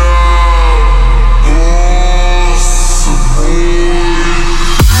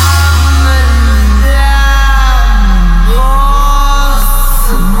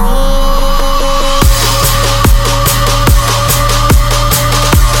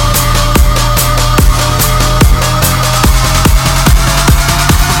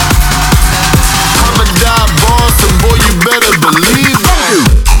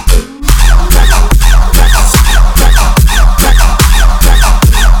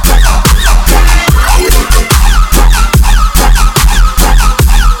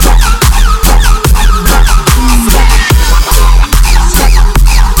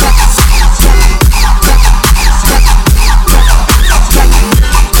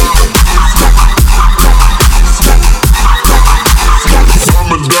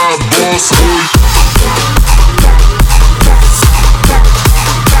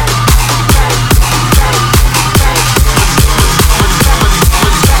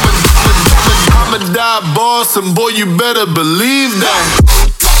 boss, and boy, you better believe that.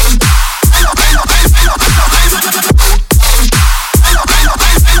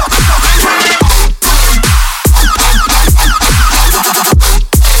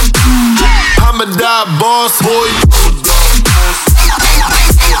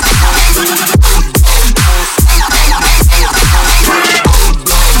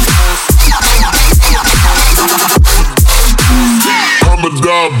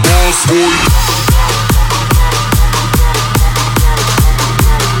 boss boy.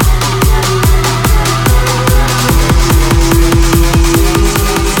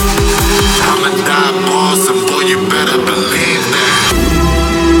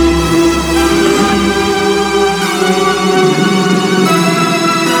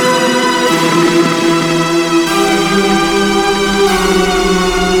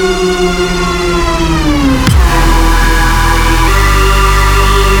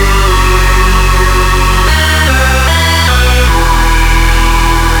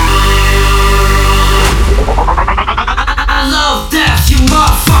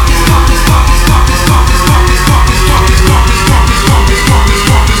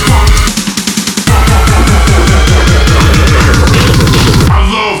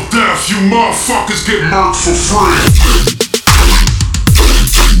 Motherfuckers get murked for free.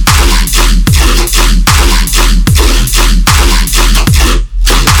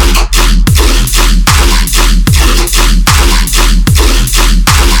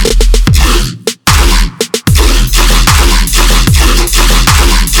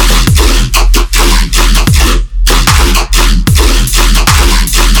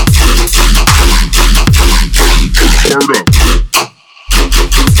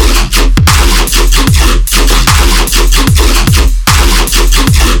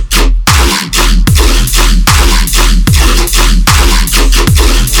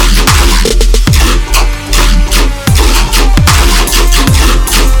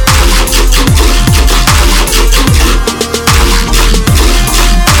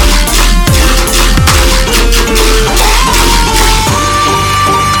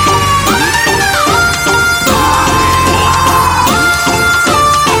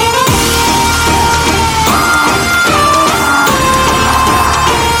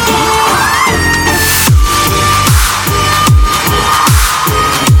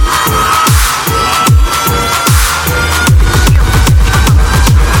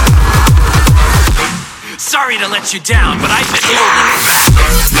 Sorry to let you down, but I've been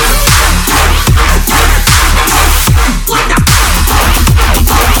ill.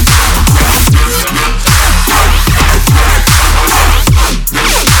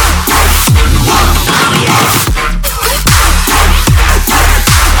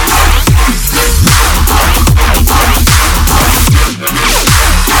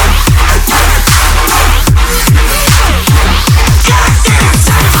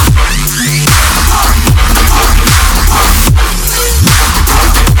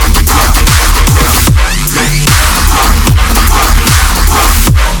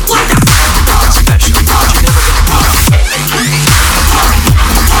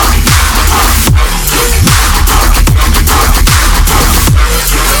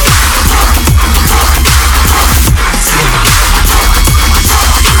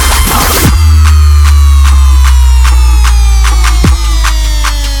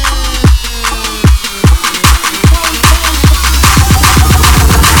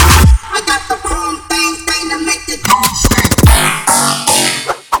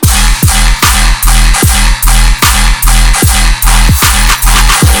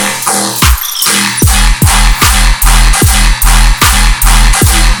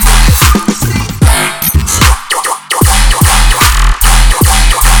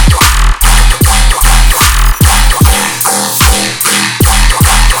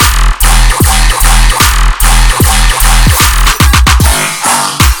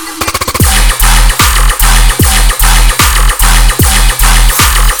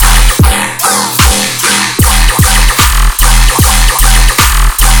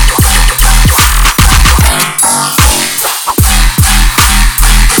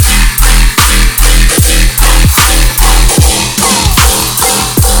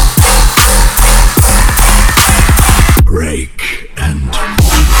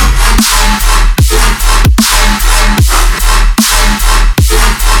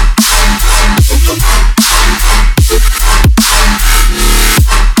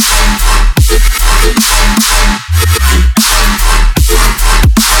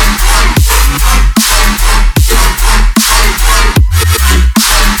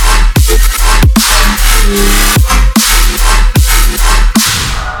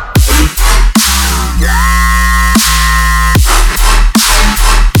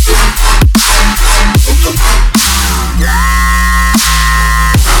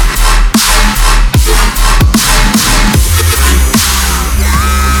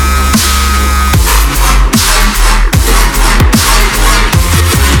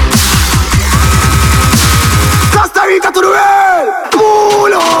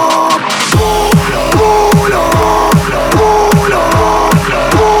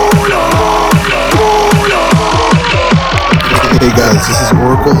 guys, this is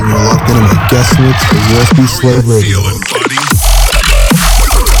Orakol, and you're locked into my guest mix for USB sLAve Radio.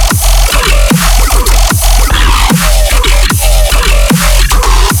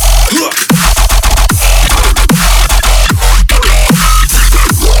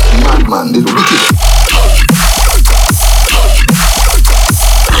 Man, little wicked.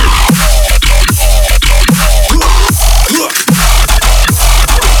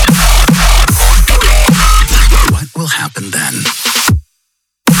 What will happen then?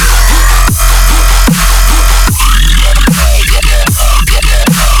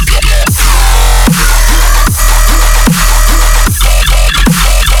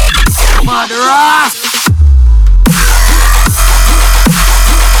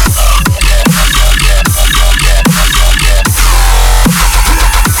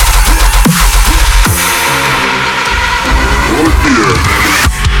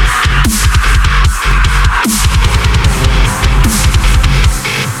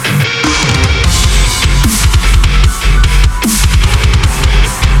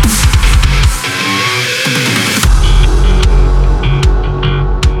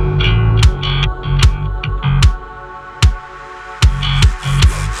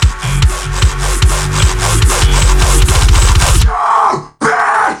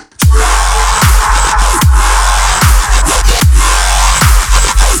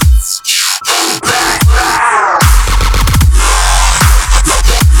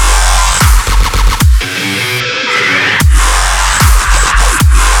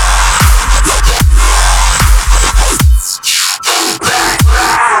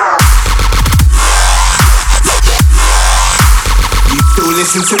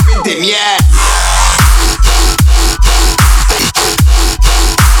 Listen to rhythm, yeah.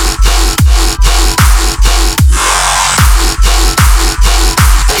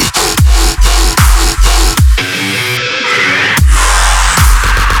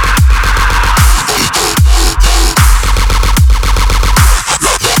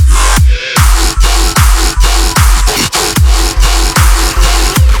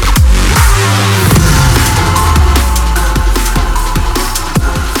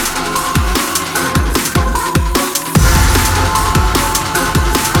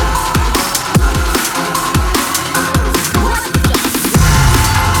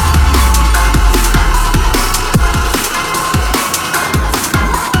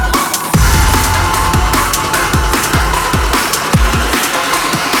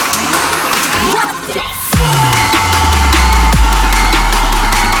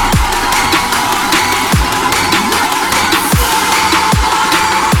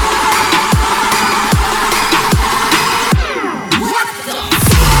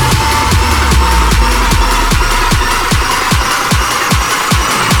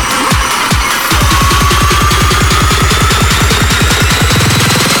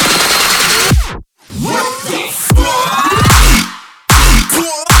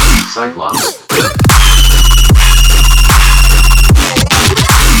 Cyclops.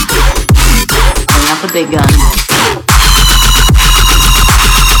 Bring out the big gun.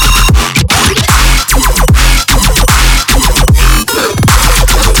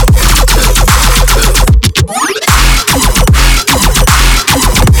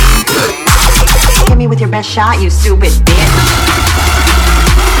 Hit me with your best shot, you stupid bitch.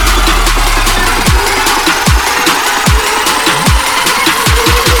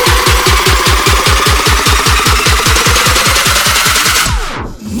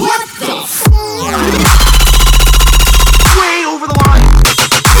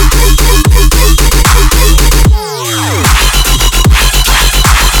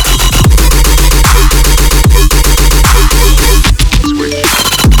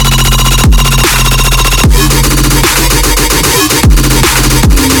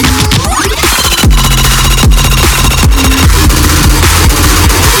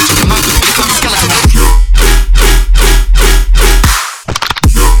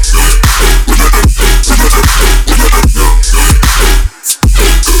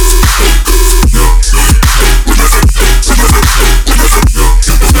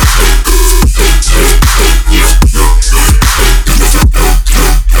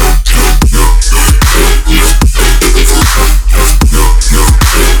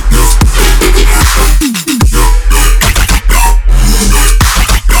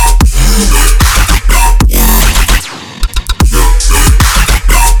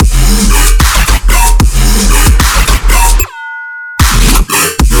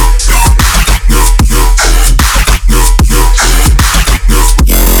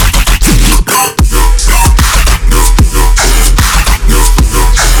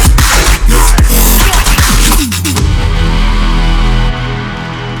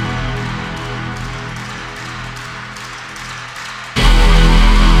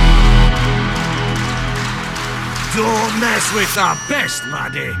 Don't mess with our best,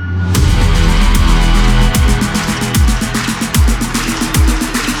 laddie.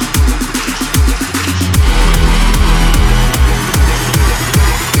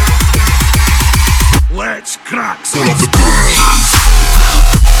 Let's crack some of the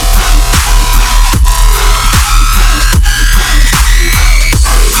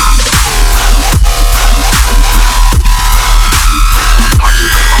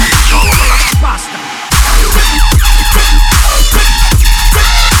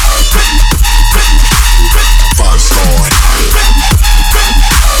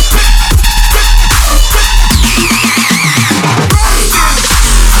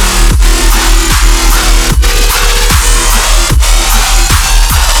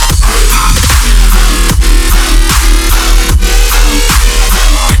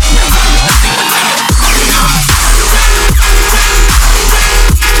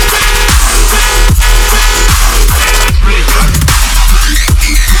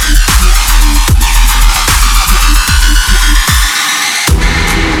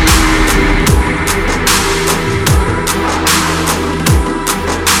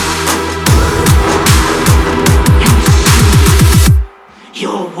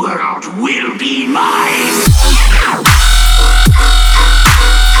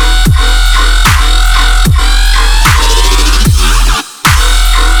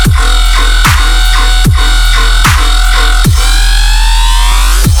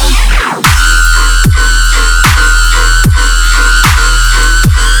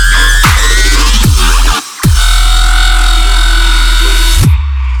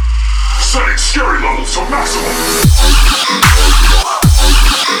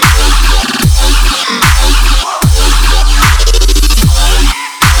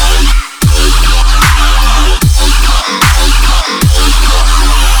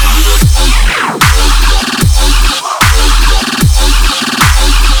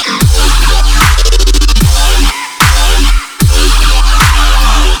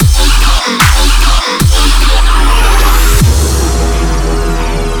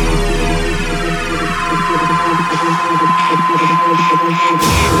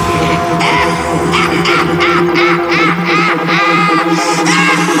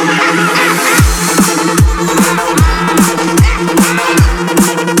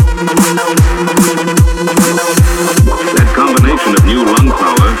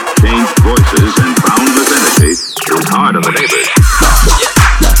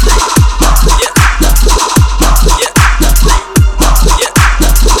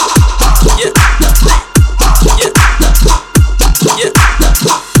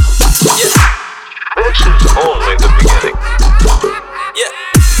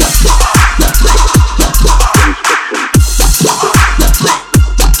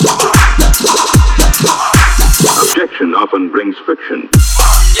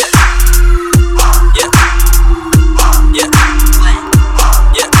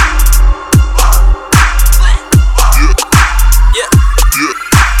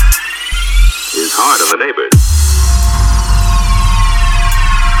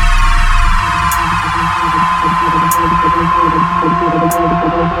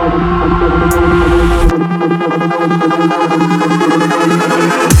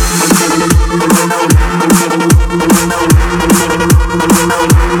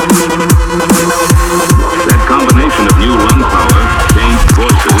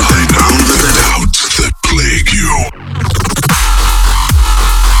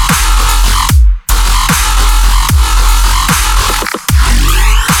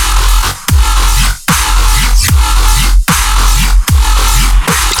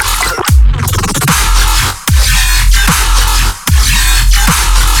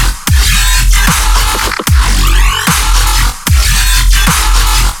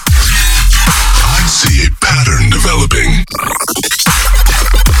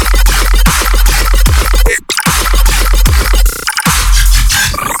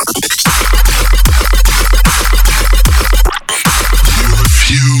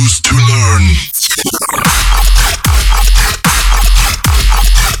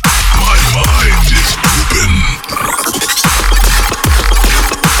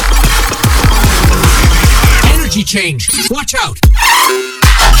change. Watch out!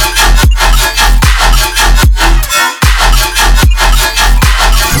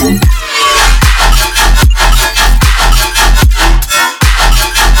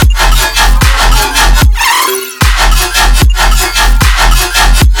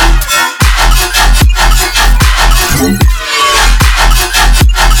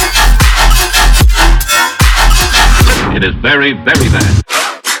 It is very, very bad.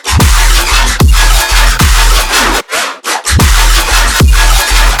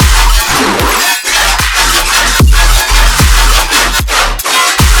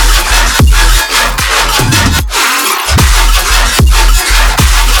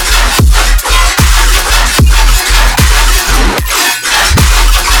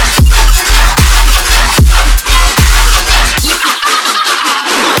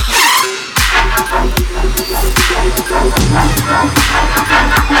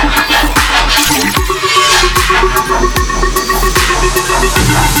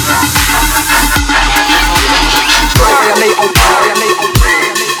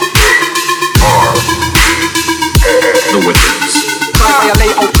 The Wizards.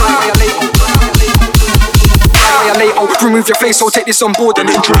 Remove your face, so take this on board and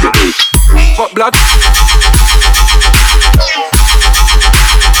enjoy your day. Hot blood.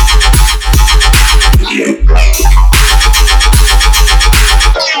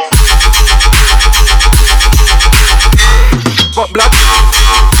 Hot blood.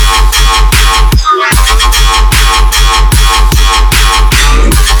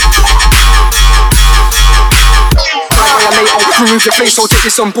 Remove your face, so take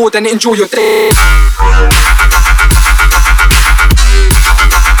this on board and enjoy your day.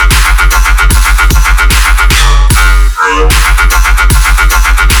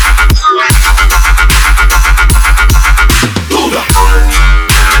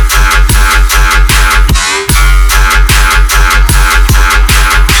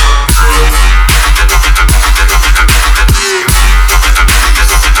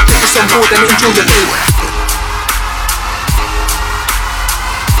 Take this on board and enjoy your day.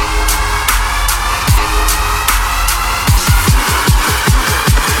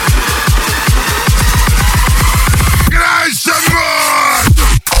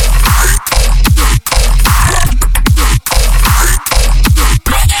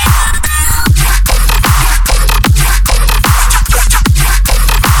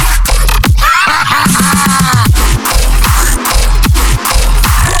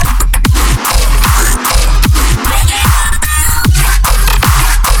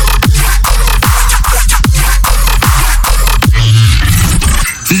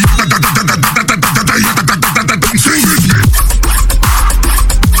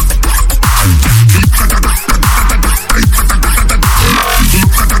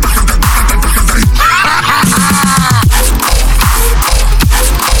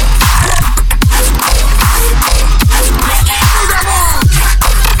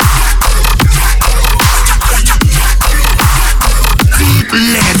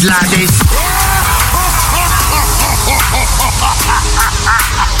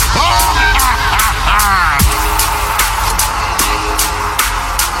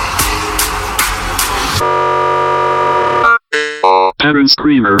 Aaron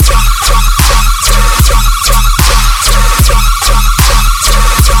Screamer.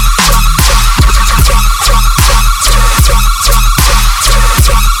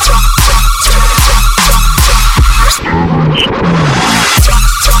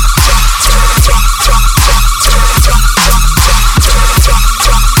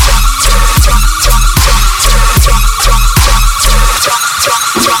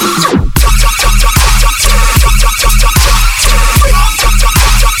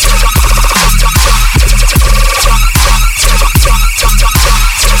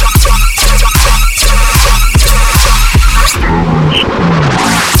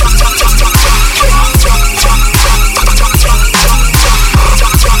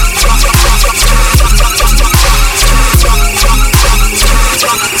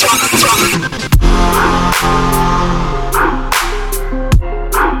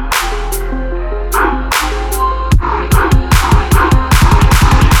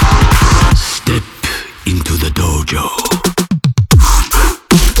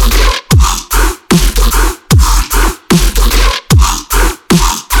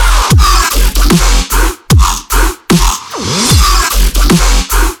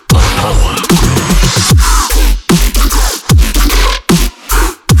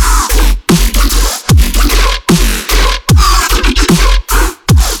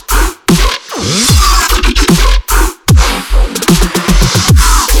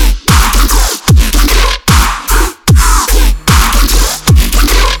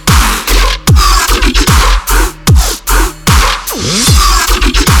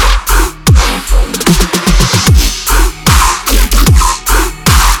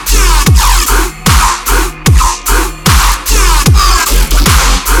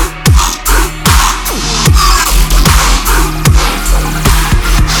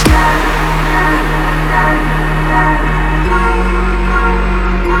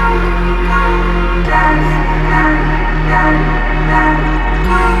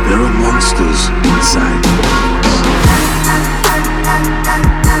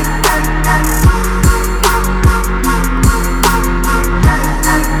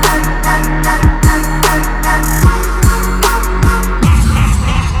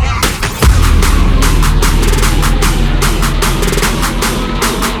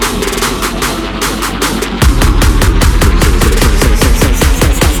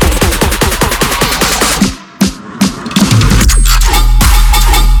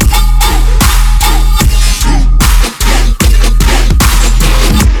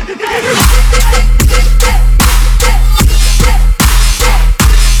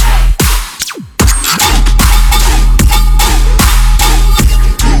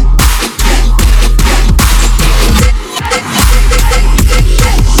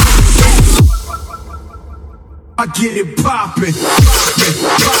 get it poppin'.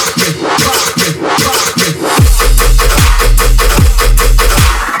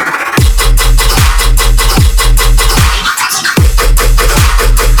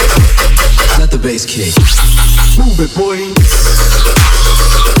 Let the bass kick. Move it, boy.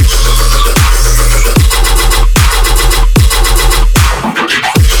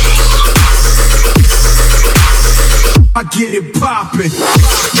 I get it poppin'.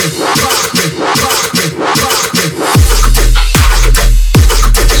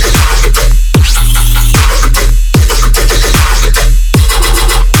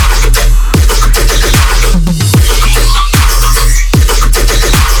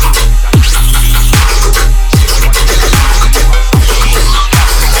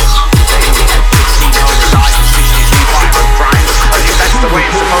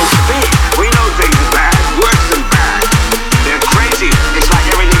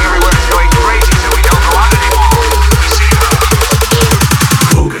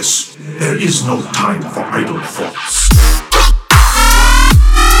 There is no time for idle thoughts.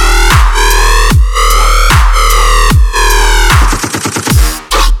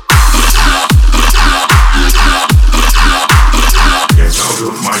 Get out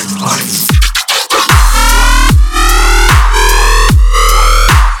of my mind.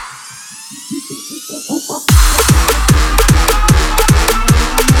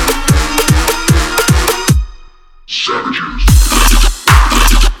 Savages.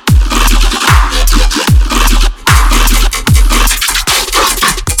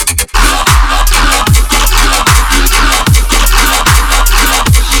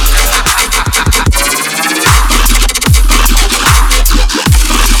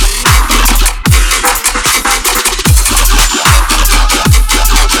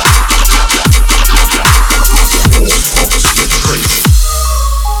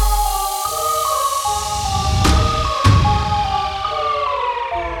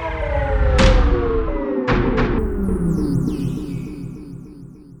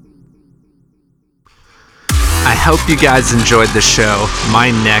 I hope you guys enjoyed the show. My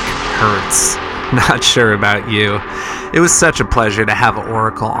neck hurts. Not sure about you. It was such a pleasure to have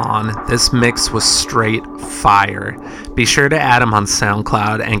Orakol on. This mix was straight fire. Be sure to add him on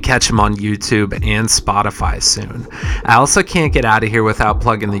SoundCloud and catch him on YouTube and Spotify soon. I also can't get out of here without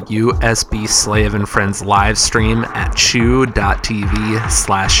plugging the USB sLAve and Friends live stream at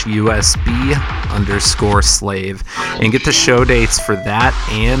chew.tv/USB_sLAve and get the show dates for that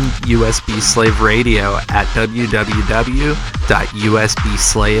and USB sLAve Radio at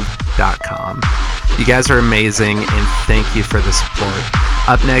www.usbslave.com. You guys are amazing, and thank you for the support.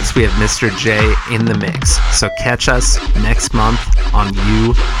 Up next, we have Mr. J in the mix, so catch us next month on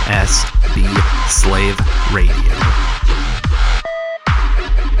USB sLAve Radio.